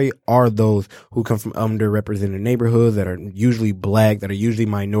this fray are those who come from underrepresented neighborhoods that are usually black, that are usually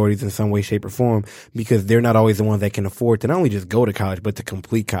minorities in some way, shape, or form, because they're not always the ones that can afford to not only just go to college, but to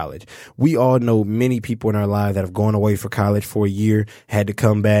complete college. We all know many people in our lives that have gone away for college for a year, had to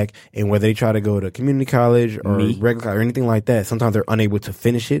come back, and whether they try to go to community college or regular college or anything like that, sometimes they're unable to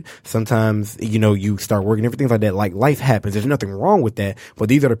finish it. Sometimes, you start working, everything like that. Like, life happens. There's nothing wrong with that, but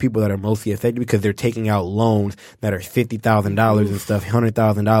these are the people that are mostly affected because they're taking out loans that are $50,000 and stuff,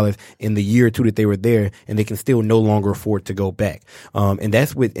 $100,000 in the year or two that they were there, and they can still no longer afford to go back.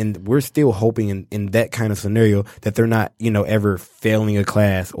 And we're still hoping in that kind of scenario that they're not, ever failing a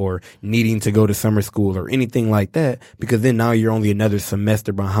class or needing to go to summer school or anything like that, because then now you're only another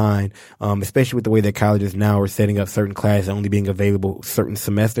semester behind, especially with the way that colleges now are setting up certain classes only being available certain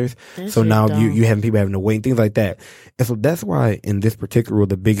semesters. So now you having people having to wait and things like that. And so that's why in this particular rule,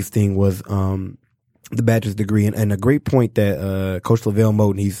 the biggest thing was, the bachelor's degree. And a great point that Coach LaVelle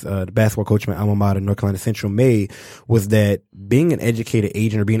Moten, he's the basketball coach at my alma mater, North Carolina Central, made was that being an educated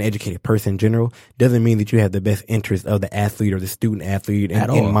agent or being an educated person in general doesn't mean that you have the best interest of the athlete or the student athlete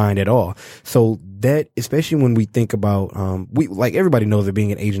in mind at all. So that, especially when we think about, everybody knows that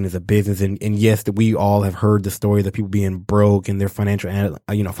being an agent is a business. And yes, that we all have heard the stories of people being broke and their financial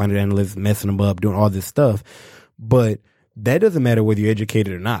analysts messing them up, doing all this stuff. But that doesn't matter whether you're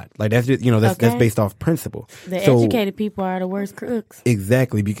educated or not. Like, that's just, that's based off principle. Educated people are the worst crooks.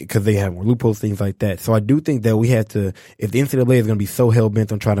 Exactly, because they have more loopholes, things like that. So I do think that we have to, if the NCAA is going to be so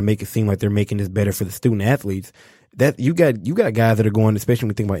hell-bent on trying to make it seem like they're making this better for the student athletes, that you got guys that are going, especially when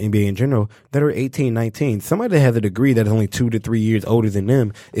we think about NBA in general, that are 18, 19. Somebody that has a degree that is only 2 to 3 years older than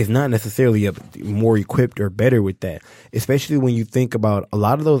them is not necessarily more equipped or better with that. Especially when you think about a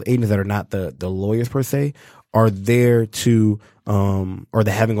lot of those agents that are not the lawyers per se, are there to, or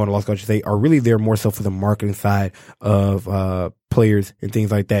they haven't gone to law school, I should say, are really there more so for the marketing side of players and things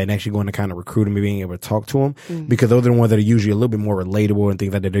like that, and actually going to kind of recruit them and being able to talk to them, because those are the ones that are usually a little bit more relatable and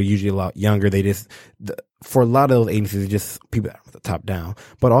things like that. They're usually a lot younger. For a lot of those agencies, it's just people that are from the top down.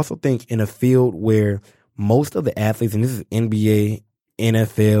 But I also think in a field where most of the athletes, and this is NBA,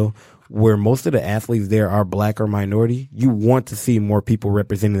 NFL, where most of the athletes there are black or minority, you want to see more people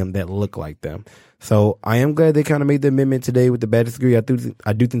representing them that look like them. So I am glad they kind of made the amendment today with the bachelor's degree.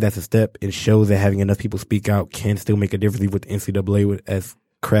 I do think that's a step. It shows that having enough people speak out can still make a difference with the NCAA, as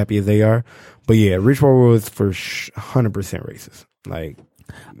crappy as they are. But yeah, Rich Paul was for 100% racist. Like,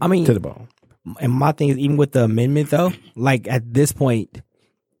 I mean, to the bone. And my thing is, even with the amendment though, like at this point,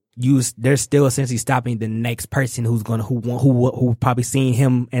 they're still essentially stopping the next person who probably seen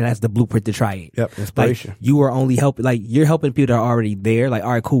him and that's the blueprint to try it. Yep, inspiration. Like, you are only helping, like, you're helping people that are already there. Like,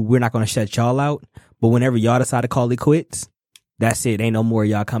 all right, cool, we're not going to shut y'all out. But whenever y'all decide to call it quits, that's it. Ain't no more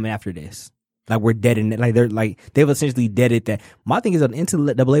y'all coming after this. Like, we're dead in it. Like, they've essentially deaded that. My thing is that the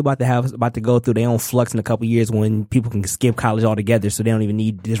NCAA about to go through their own flux in a couple years when people can skip college altogether, so they don't even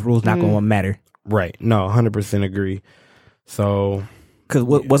need, this rule's not going to matter. Right. No, 100% agree. So, because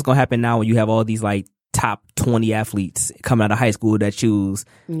what's going to happen now when you have all these like top 20 athletes coming out of high school that choose,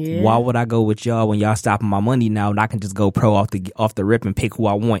 why would I go with y'all when y'all stopping my money now and I can just go pro off the rip and pick who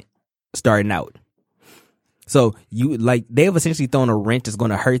I want starting out? So they've essentially thrown a wrench that's going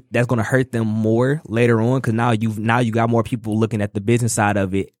to hurt them more later on, because now you got more people looking at the business side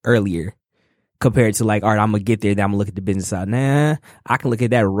of it earlier compared to like, all right, I'm gonna get there, then I'm gonna look at the business side. Nah, I can look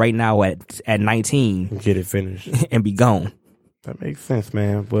at that right now at 19, get it finished and be gone. That makes sense,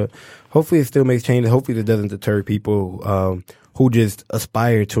 man. But hopefully it still makes changes. Hopefully it doesn't deter people who just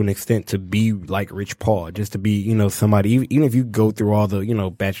aspire to an extent to be like Rich Paul, just to be, somebody, even if you go through all the,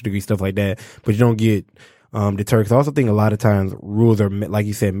 bachelor degree stuff like that, but you don't get deterred. Because I also think a lot of times rules are, like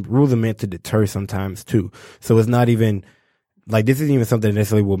you said, rules are meant to deter sometimes too. So it's not even like this isn't even something that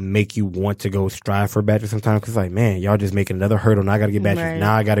necessarily will make you want to go strive for a bachelor sometimes. Cause like, man, y'all just making another hurdle. Now I got to get bachelor's. Right.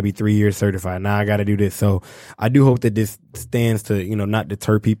 Now I got to be 3 years certified. Now I got to do this. So I do hope that this stands to, not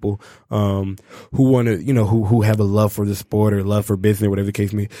deter people, who want to, who have a love for the sport or love for business or whatever the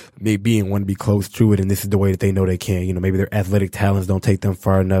case may be and want to be close to it. And this is the way that they know they can, maybe their athletic talents don't take them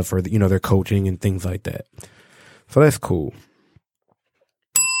far enough or, their coaching and things like that. So that's cool.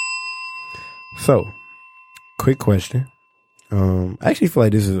 So, quick question. I actually feel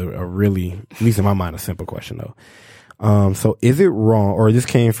like this is a really, at least in my mind, a simple question though. So is it wrong, or this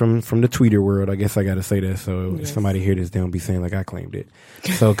came from the Twitter world, I guess I gotta say that, so if somebody hear this, they don't be saying like I claimed it.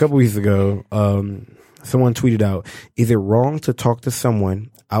 So a couple weeks ago, someone tweeted out, is it wrong to talk to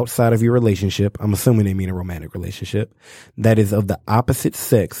someone outside of your relationship, I'm assuming they mean a romantic relationship, that is of the opposite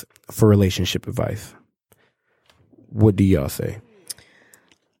sex for relationship advice? What do y'all say?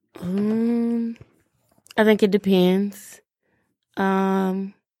 I think it depends.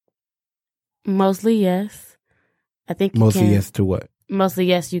 Mostly yes. I think mostly yes to what? Mostly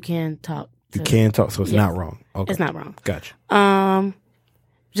yes, you can talk. You can talk, so it's not wrong. Okay. It's not wrong. Gotcha. I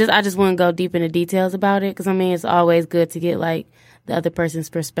just wouldn't go deep into details about it because it's always good to get like the other person's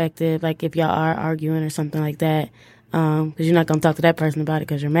perspective. Like if y'all are arguing or something like that, because you're not gonna talk to that person about it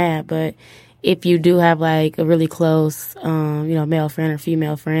because you're mad. But if you do have like a really close, male friend or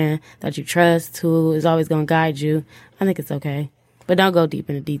female friend that you trust who is always gonna guide you, I think it's okay. But don't go deep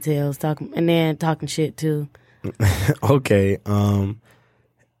into details. Talking shit too. Okay.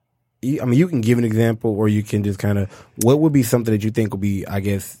 You can give an example, or you can just kind of, what would be something that you think would be, I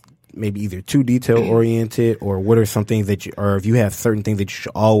guess, maybe either too detail oriented, or what are some things that or if you have certain things that you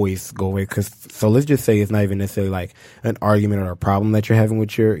should always go away? So let's just say it's not even necessarily like an argument or a problem that you're having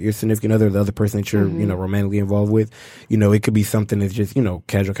with your significant other, the other person that you're, romantically involved with. It could be something that's just,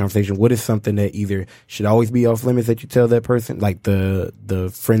 casual conversation. What is something that either should always be off limits that you tell that person, like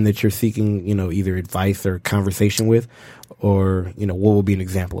the friend that you're seeking, either advice or conversation with, or, what would be an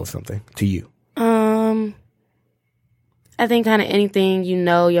example of something to you? I think kind of anything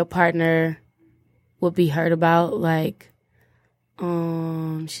your partner would be hurt about, like, let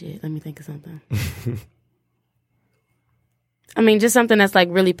me think of something. Just something that's like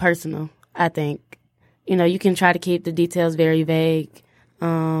really personal, I think. You can try to keep the details very vague,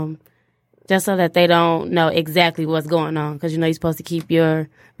 just so that they don't know exactly what's going on. Because, you're supposed to keep your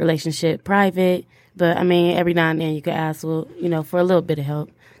relationship private. But, every now and then you could ask, for a little bit of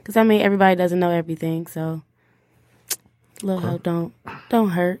help. Because, everybody doesn't know everything, so... Little help don't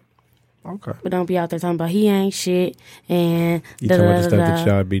hurt. Okay. But don't be out there talking about he ain't shit and you talking about the stuff that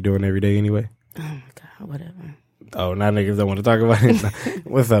y'all be doing every day anyway? Oh my God, whatever. Oh, now niggas don't want to talk about it.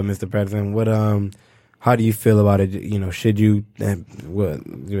 What's up, Mr. President? What how do you feel about it? Should you I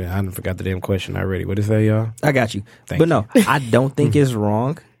forgot the damn question already. What is that, y'all? I got you. No, I don't think it's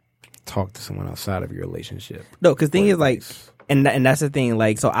wrong. Talk to someone outside of your relationship. No, because thing is like, and that's the thing.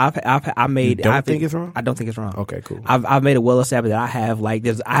 Like, so I made. You don't think it's wrong? I don't think it's wrong. Okay, cool. I've made it well established that I have like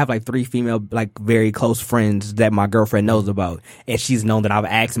 3 female like very close friends that my girlfriend knows about, and she's known that I've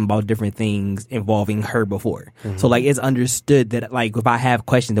asked them about different things involving her before. Mm-hmm. So like it's understood that like if I have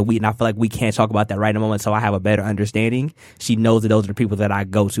questions and I feel like we can't talk about that right in the moment, so I have a better understanding. She knows that those are the people that I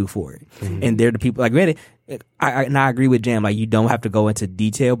go to for it, and they're the people like really. I agree with Jam. Like you don't have to go into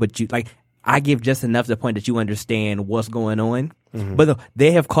detail, but you like. I give just enough to the point that you understand what's going on. Mm-hmm. But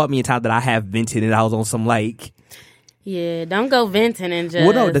they have caught me in time that I have vented and I was on some like... Yeah, don't go venting and just...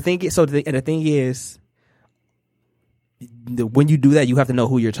 Well, no, the thing is... So the thing is... when you do that, you have to know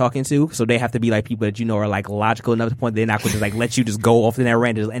who you're talking to. So they have to be like people that are like logical enough to the point they're not going to just like let you just go off in that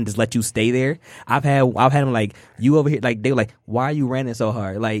rant and just let you stay there. I've had them like, you over here... Like, they were like, why are you ranting so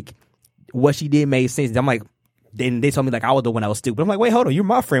hard? Like, what she did made sense. I'm like... Then they told me like I was the one that was stupid. I'm like, wait, hold on, you're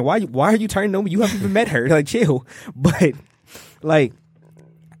my friend. Why are you turning on me? You haven't even met her. Like, chill. But like,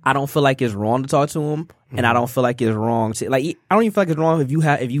 I don't feel like it's wrong to talk to him, and I don't feel like it's wrong to like. I don't even feel like it's wrong if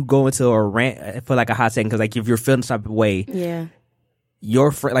you go into a rant for like a hot second because like if you're feeling some type of way, yeah,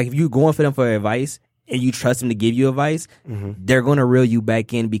 your friend like if you're going for them for advice and you trust them to give you advice, they're going to reel you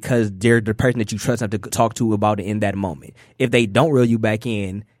back in because they're the person that you trust enough to talk to about it in that moment. If they don't reel you back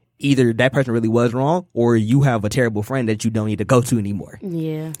in, either that person really was wrong or you have a terrible friend that you don't need to go to anymore.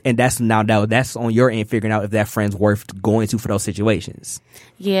 Yeah. And that's on your end figuring out if that friend's worth going to for those situations.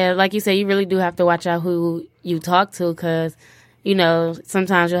 Yeah, like you said, you really do have to watch out who you talk to because,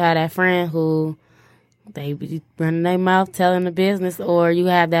 sometimes you'll have that friend who they be running their mouth telling the business, or you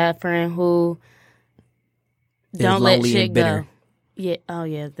have that friend who don't let shit go. Yeah. Oh,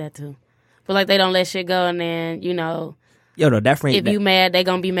 yeah, that too. But like they don't let shit go, and then, Yo, no, that friend. If you mad, they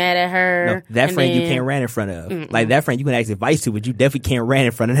gonna be mad at her. No, that friend you can't rant in front of. Like that friend you can ask advice to, but you definitely can't rant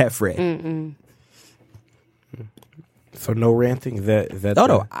in front of that friend. So no ranting? Is that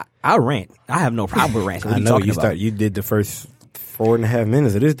No, I rant. I have no problem with ranting. What I you know talking about? you did the first 4.5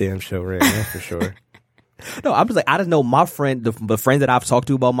 minutes of this damn show right now for sure. No, I'm just like, I just know my friend, the friends that I've talked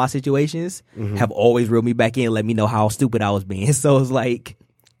to about my situations have always reeled me back in and let me know how stupid I was being. So it's like,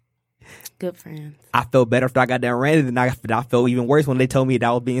 Good friends. I felt better after I got done ranting, and I felt even worse when they told me that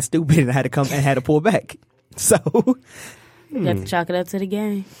I was being stupid and I had to come and had to pull back. So You got to chalk it up to the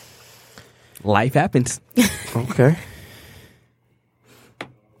game. life happens. Okay.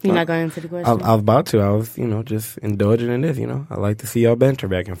 You're not going into the question? I was about to. I was, just indulging in this, I like to see y'all banter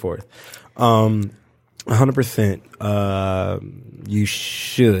back and forth. 100%. You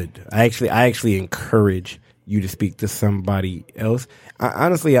should. I actually encourage you to speak to somebody else.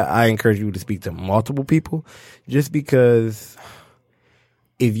 Honestly, I encourage you to speak to multiple people, just because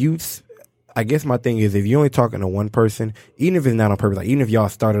I guess my thing is, if you're only talking to one person, even if it's not on purpose, like even if y'all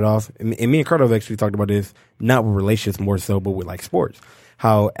started off, and me and Carter have actually talked about this, not with relationships more so, but with like sports.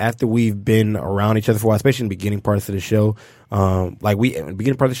 How after we've been around each other for a while, especially in the beginning parts of the show, in the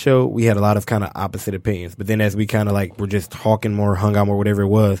beginning part of the show, we had a lot of kind of opposite opinions. But then as we kind of like were just talking more, hung out more, whatever it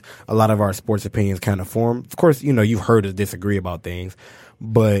was, a lot of our sports opinions kind of formed. Of course, you've heard us disagree about things,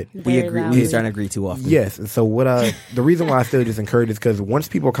 but We agree. We starting to agree too often. yes. And so the reason why I still just encourage is because once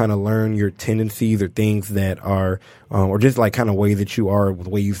people kind of learn your tendencies or things that are, or just like kind of ways that you are, with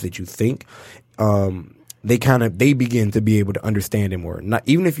ways that you think, they begin to be able to understand it more. Not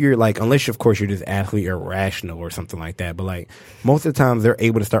even if you're like, unless of course you're just absolutely irrational or something like that. But like most of the times they're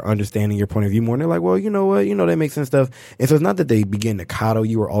able to start understanding your point of view more. And they're like, well, you know what, that makes sense stuff. And so it's not that they begin to coddle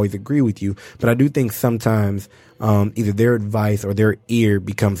you or always agree with you, but I do think sometimes either their advice or their ear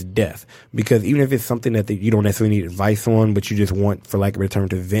becomes deaf, because even if it's something that you don't necessarily need advice on, but you just want, for lack of a term,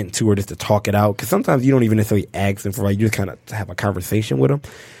 to vent to or just to talk it out. Because sometimes you don't even necessarily ask them for, like, you just kind of have a conversation with them.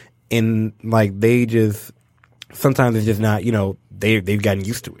 And like sometimes it's just not, they've gotten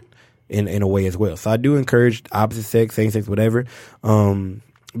used to it in a way as well. So I do encourage opposite sex, same sex, whatever.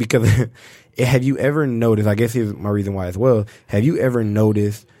 Because have you ever noticed, I guess here's my reason why as well, have you ever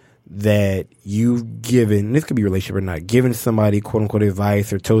noticed that you've given, this could be relationship or not, given somebody quote unquote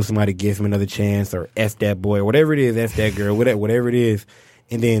advice or told somebody to give him another chance or F that boy or whatever it is, F that girl, whatever it is.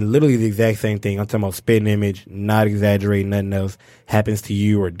 And then literally the exact same thing, I'm talking about spitting image, not exaggerating, nothing else happens to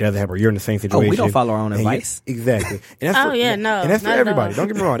you or doesn't happen, or you're in the same situation. Oh, we don't follow our own advice. Exactly. And that's And that's for not everybody. at all.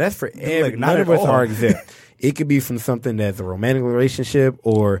 Don't get me wrong. That's for everybody. Not None at of us all. are exempt. It could be from something that's a romantic relationship,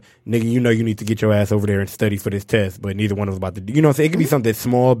 or nigga, you need to get your ass over there and study for this test, but neither one of us about to do. You know what I'm saying? It could be something that's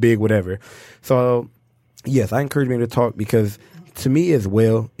small, big, whatever. So yes, I encourage me to talk, because to me as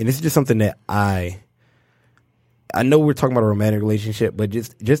well, and this is just something that I know we're talking about a romantic relationship, but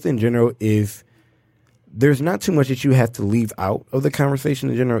just in general, if there's not too much that you have to leave out of the conversation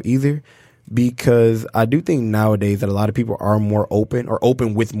in general either, because I do think nowadays that a lot of people are more open, or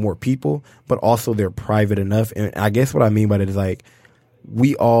open with more people, but also they're private enough. And I guess what I mean by that is, like,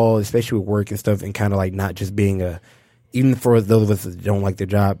 we all, especially with work and stuff, and kind of like not just being even for those of us that don't like their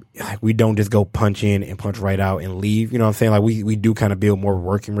job, like, we don't just go punch in and punch right out and leave. You know what I'm saying? Like, we do kind of build more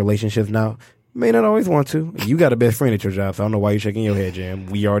working relationships now. May not always want to. You got a best friend at your job, so I don't know why you're shaking your head, Jam.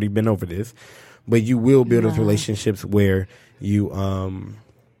 We already been over this. But you will build those relationships where you, kind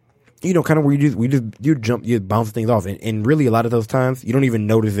of where you bounce things off. And really a lot of those times, you don't even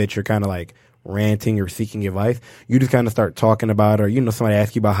notice that you're kind of like ranting or seeking advice. You just kind of start talking about it, or, somebody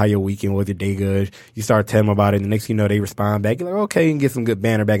asks you about how your weekend was, your day good. You start telling them about it, and the next thing you know, they respond back. You're like, okay, you can get some good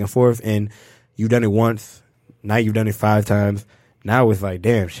banter back and forth. And you've done it once. Now you've done it 5 times. Now it's like,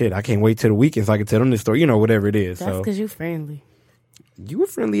 damn, shit, I can't wait till the weekend so I can tell them this story, whatever it is. That's because you friendly. You were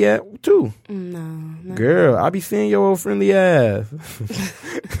friendly too. No. Girl, I be seeing your old friendly ass.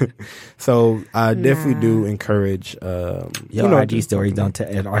 So I definitely do encourage, Your IG stories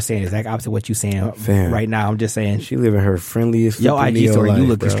are saying exactly opposite of what you saying right now. I'm just saying. She living her friendliest. Your IG story, you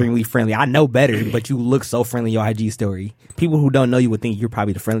look bro. extremely friendly. I know better, but you look so friendly in your IG story. People who don't know you would think you're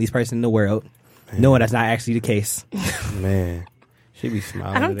probably the friendliest person in the world, knowing that's not actually the case. Man. She be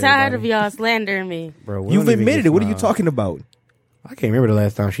smiling. I'm tired of y'all slandering me. Bro, you've admitted it. What are you talking about? I can't remember the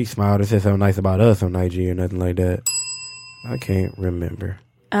last time she smiled or said something nice about us on IG or nothing like that. I can't remember.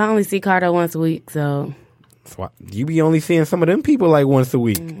 I only see Carter once a week, so. You be only seeing some of them people like once a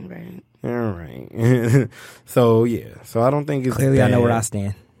week. Right. All right. So, yeah. So I don't think it's Clearly, bad. I know where I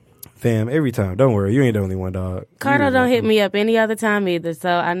stand. Fam, every time. Don't worry. You ain't the only one, dog. Carter don't hit me up any other time either, so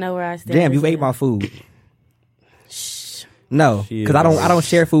I know where I stand. Damn, you ate my food. No, because I don't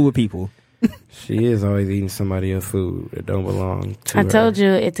share food with people. She is always eating somebody else's food that don't belong to her. I told you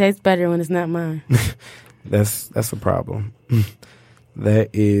it tastes better when it's not mine. That's a problem. That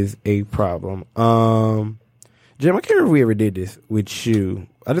is a problem. Jim, I can't remember if we ever did this with you.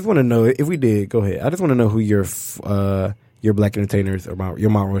 I just want to know if we did. Go ahead. I just want to know who your black entertainers or your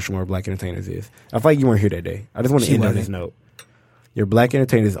Mount Rushmore black entertainers is. I feel like you weren't here that day. I just want to end on this note. Your black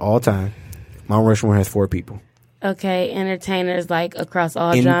entertainers all time. Mount Rushmore has 4 people. Okay, entertainers like across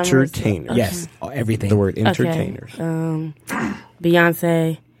all genres. Entertainers. Okay. Yes, everything. The word entertainers. Okay.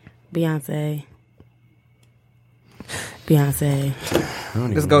 Beyonce.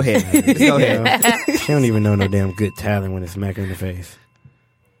 Just go ahead. Just go ahead. She don't even know no damn good talent when it's smack her in the face.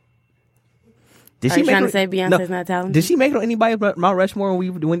 Did Are she you make trying it- to say Beyonce's not talented? Did she make it on anybody but Mount Rushmore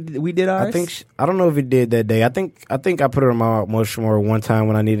when we did ours? I think I don't know if it did that day. I think I put her on Mount Rushmore one time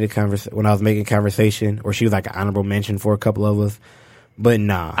when I needed when I was making conversation, or she was like an honorable mention for a couple of us. But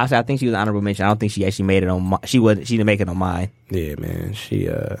nah, I think she was an honorable mention. I don't think she actually made it on. She didn't make it on mine. yeah, man, she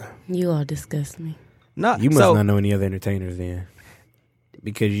You all disgust me. No, you must not know any other entertainers then,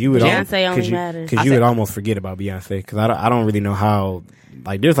 because you would Beyonce only matters. because you would almost forget about Beyonce. Because I don't really know how.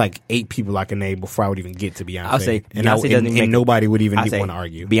 Like, there's like 8 people I can name before I would even get to Beyonce. I'll say and Beyonce doesn't even make nobody would even I say want to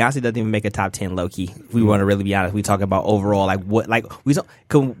argue. Beyonce doesn't even make a top 10 low key. If we want to really be honest, we talk about overall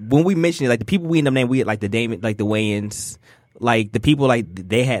cause when we mention it, like the people we end up naming, we had like the Damon, like the Wayans, like the people like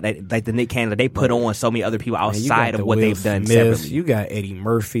they had like the Nick Cannon, they put on so many other people Man, you outside got of what Will they've done Smiths, separately. You got Eddie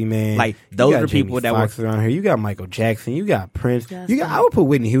Murphy, man. Like, You those got are people Jamie that Foxx around here. You got Michael Jackson. You got Prince. I would put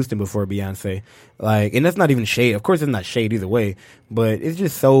Whitney Houston before Beyonce. Like, and that's not even shade. Of course, it's not shade either way. But it's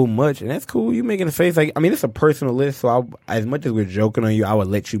just so much, and that's cool. You making a face. Like, I mean, it's a personal list. So as much as we're joking on you, I would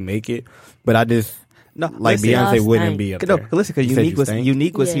let you make it. But I just like listen, Beyonce Y'all wouldn't stink. be up No, there. listen, because You said Unique you was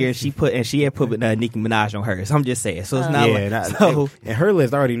stink? here, Yes. and she had put Nicki Minaj on hers. I'm just saying, so it's not Yeah, like so. and her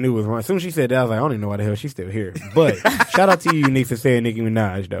list I already knew was wrong. As soon as she said that, I was like, I don't even know why the hell she's still here. But shout out to you, Unique, for saying Nicki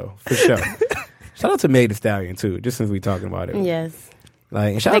Minaj, though, for sure. Shout out to Meg Thee Stallion, too, just since we talking about it. Yes.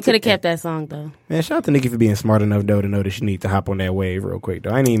 Like, and shout They out to- could have kept that song, though. Man, shout out to Nicki for being smart enough, though, to know that she needs to hop on that wave real quick,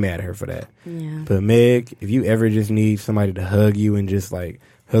 though. I ain't even mad at her for that. Yeah. But Meg, if you ever just need somebody to hug you and just, like,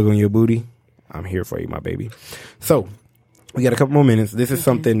 hug on your booty, I'm here for you, my baby. So, we got a couple more minutes. This is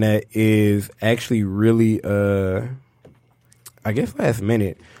something that is actually really, I guess last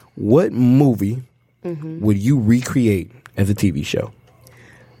minute. What movie would you recreate as a TV show?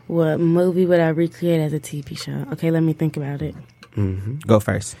 What movie would I recreate as a TV show? Okay, let me think about it. Go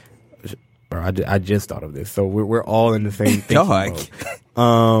first. Bro, I just thought of this. So we're all in the same thing. Dog.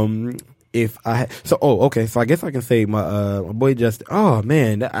 If I had, okay, so I guess I can say my boy Justin. Oh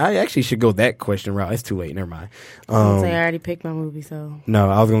man, I actually should go that question route. It's too late. Never mind. Say I already picked my movie, so. No,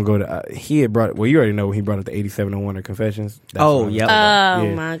 I was gonna go to. He had brought. Well, you already know he brought up the 8701 or Confessions. That's Oh, what I was yep. talking about. Oh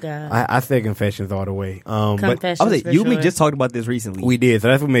Yeah. my God. I said Confessions all the way. But Confessions. I was like, for you and me sure. just talked about this recently. we did, so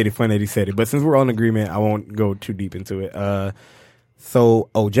that's what made it fun that he said it. But since we're all in agreement, I won't go too deep into it.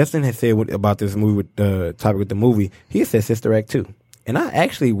 Justin had said about this movie with the topic with the movie. He had said Sister Act 2. And I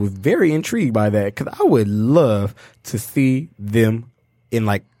actually was very intrigued by that because I would love to see them in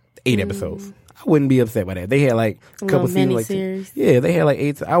like 8 episodes. I wouldn't be upset by that. They had like a couple seasons. Like, mini-series. yeah, they had like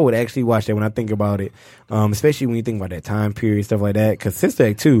 8. I would actually watch that when I think about it, especially when you think about that time period, stuff like that. Because Sister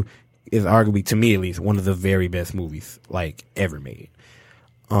Act 2 is arguably, to me at least, one of the very best movies like ever made.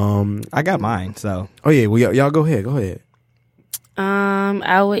 I got mine, so. Oh yeah, well y'all go ahead.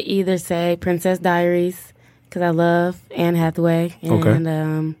 I would either say Princess Diaries because I love Anne Hathaway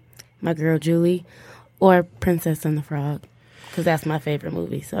and my girl Julie, or Princess and the Frog because that's my favorite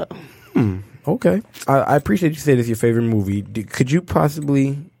movie. So. Okay, I appreciate you said it's your favorite movie. Could you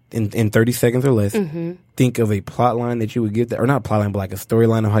possibly, in 30 seconds or less, think of a plot line that you would give that, or not a plot line, but like a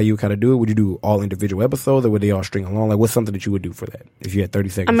storyline of how you would kind of do it? Would you do all individual episodes, or would they all string along? Like, what's something that you would do for that if you had 30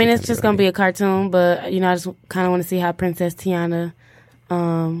 seconds? I mean, to it's kinda just go gonna be ahead? a cartoon, but I just kind of want to see how Princess Tiana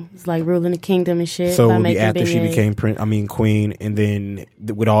is like ruling the kingdom and shit. So by it would be making after she beignets. became queen, and then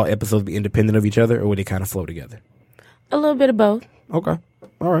would all episodes be independent of each other, or would they kind of flow together? A little bit of both. Okay,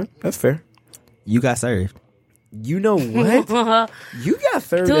 all right, that's fair. You got served. You know what? You got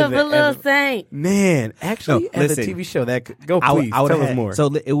served Do as it for Little as Saint. man. Actually, No, as listen. a TV show, that could go. I would Please have tell us more.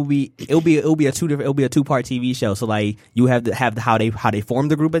 So it will be a 2-part TV show. So like you have how they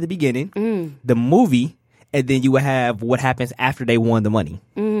formed the group at the beginning, the movie, and then you would have what happens after they won the money.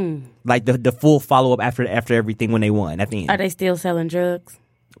 Like the full follow up after everything when they won at the end. Are they still selling drugs?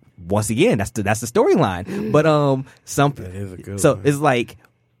 Once again, that's the storyline. But That is a good so one. it's like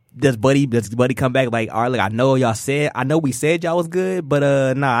does Buddy come back like, all right, like I know we said y'all was good,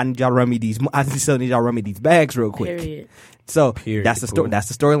 but nah, I need y'all to run me these bags real quick. Period. So Period. that's the story. That's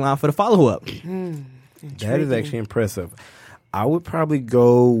the storyline for the follow up. That is actually impressive. I would probably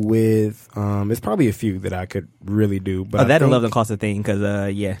go with it's probably a few that I could really do, but That and Love Don't Cost a Thing,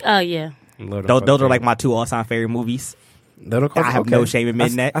 because yeah. Oh yeah. Those are like my 2 all-time favorite movies. I have no shame in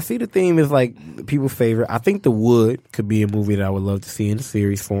admitting that. I see the theme is like people's favorite. I think The Wood could be a movie that I would love to see in a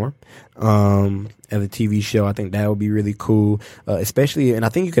series form. As a TV show, I think that would be really cool. Especially, and I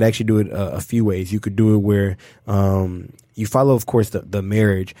think you could actually do it a few ways. You could do it where you follow, of course, the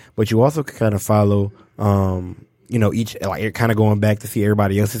marriage, but you also could kind of follow each, like, kind of going back to see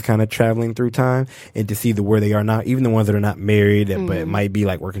everybody else is kind of traveling through time and to see where they are now, even the ones that are not married, but it might be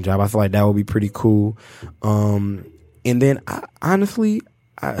like working job. I feel like that would be pretty cool. And then honestly,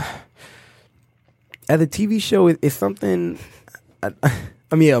 as a TV show, it's something, a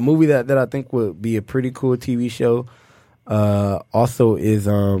movie that I think would be a pretty cool TV show, also is,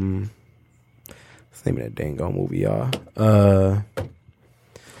 what's the name of that dang on movie, y'all?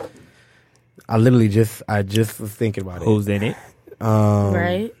 I just was thinking about it. Who's in it?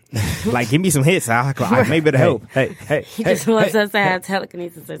 Right. Like, give me some hits. I maybe it'll help. Hey. He just wants us to have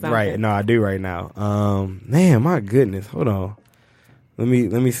telekinesis or something. Right. No, I do right now. Man, my goodness. Hold on. Let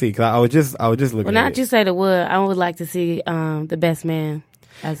me see. Cause I was just looking. Well, not you say The Wood. I would like to see The Best Man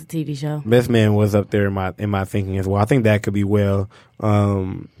as a TV show. Best Man was up there in my thinking as well. I think that could be well.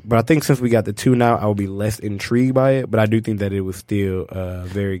 But I think since we got the 2 now, I will be less intrigued by it. But I do think that it was still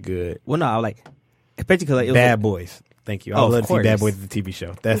very good. Well, no, I like, especially because it was Bad Boys. Thank you. I would love to see Bad Boys as a TV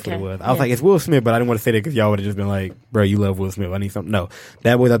show. That's what it was. I was like, it's Will Smith, but I didn't want to say that because y'all would have just been like, bro, you love Will Smith. I need something. No.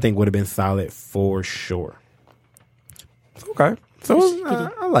 Bad Boys, I think, would have been solid for sure. Okay. So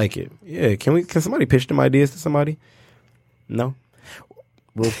I like it. Yeah. Can somebody pitch them ideas to somebody? No?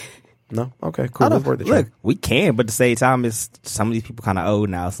 No? Okay, cool. Look, we can, but at the same time, it's some of these people kind of old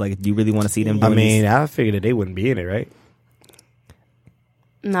now. It's like, do you really want to see them doing these? I figured that they wouldn't be in it, right?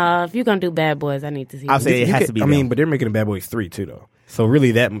 No, if you're gonna do Bad Boys, I need to see. I'll say it has to be. But they're making a Bad Boys 3 too, though. So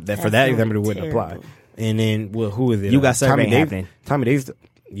really, that for that example, it wouldn't apply. And then, well, who is it? You Got Served happening. Tommy Davis.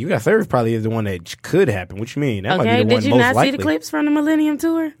 You Got Served probably is the one that could happen. What you mean? That might be the one did you most not likely. see the clips from the Millennium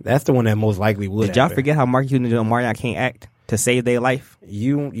Tour? That's the one that most likely would. Did y'all forget how Mark Cuban and Mario can't act to save their life?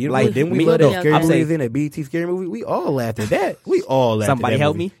 You like, didn't we love those scary movies in that BET scary movie? We all laughed at that. We all laughed Somebody at that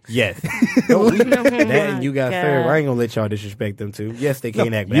help movie. me? Yes. That and You Got Served. I ain't gonna let y'all disrespect them too. Yes, they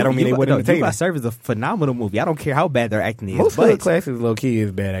can't act, but I don't mean they wouldn't entertain. You Got Served is a phenomenal movie. I don't care how bad their acting is. Most hood classes, low key,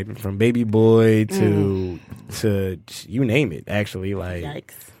 is bad acting. From Baby Boy to you name it. Actually, like.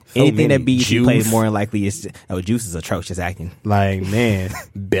 Yikes. Anything that BET plays more than likely is Juice is atrocious acting. Like, man,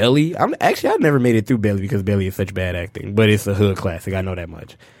 Belly. I've never made it through Belly because Belly is such bad acting, but it's a hood classic. I know that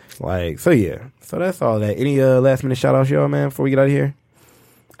much. Like, so yeah. So that's all that. Any last minute shout outs, y'all, man, before we get out of here?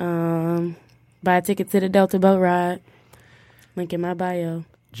 Buy a ticket to the Delta boat ride. Link in my bio.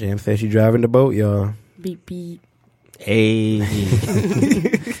 Jam says she driving the boat, y'all. Beep beep. Hey.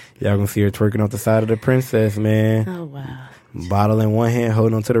 Y'all gonna see her twerking off the side of the Princess, man. Oh wow. Bottle in one hand,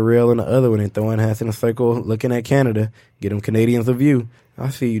 holding onto the rail in the other one, and throwing hats in a circle, looking at Canada. Get them Canadians a view.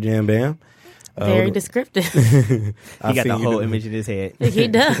 I see you, Jam Bam. Very descriptive. He got the whole image in his head. He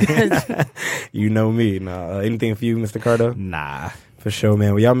does. You know me. Nah, anything for you, Mr. Cardo? Nah. For sure,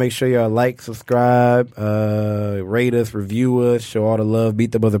 man. Well, y'all make sure y'all like, subscribe, rate us, review us, show all the love.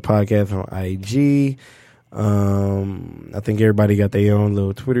 Beat the Buzzer Podcast on IG. I think everybody got their own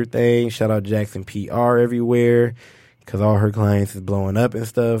little Twitter thing. Shout out Jackson PR everywhere. Because all her clients is blowing up and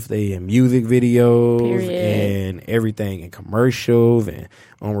stuff. They in music videos and everything, and commercials and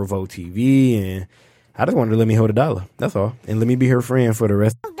on Revolt TV. And I just wanted to let me hold $1. That's all. And let me be her friend for the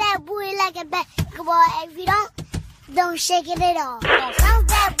rest. That boy like a basketball. If you don't shake it at all. Bounce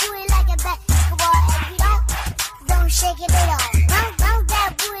that boy like a basketball. If you don't shake it at all. Bounce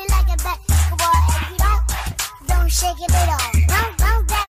that boy like a basketball. If you don't shake it at all.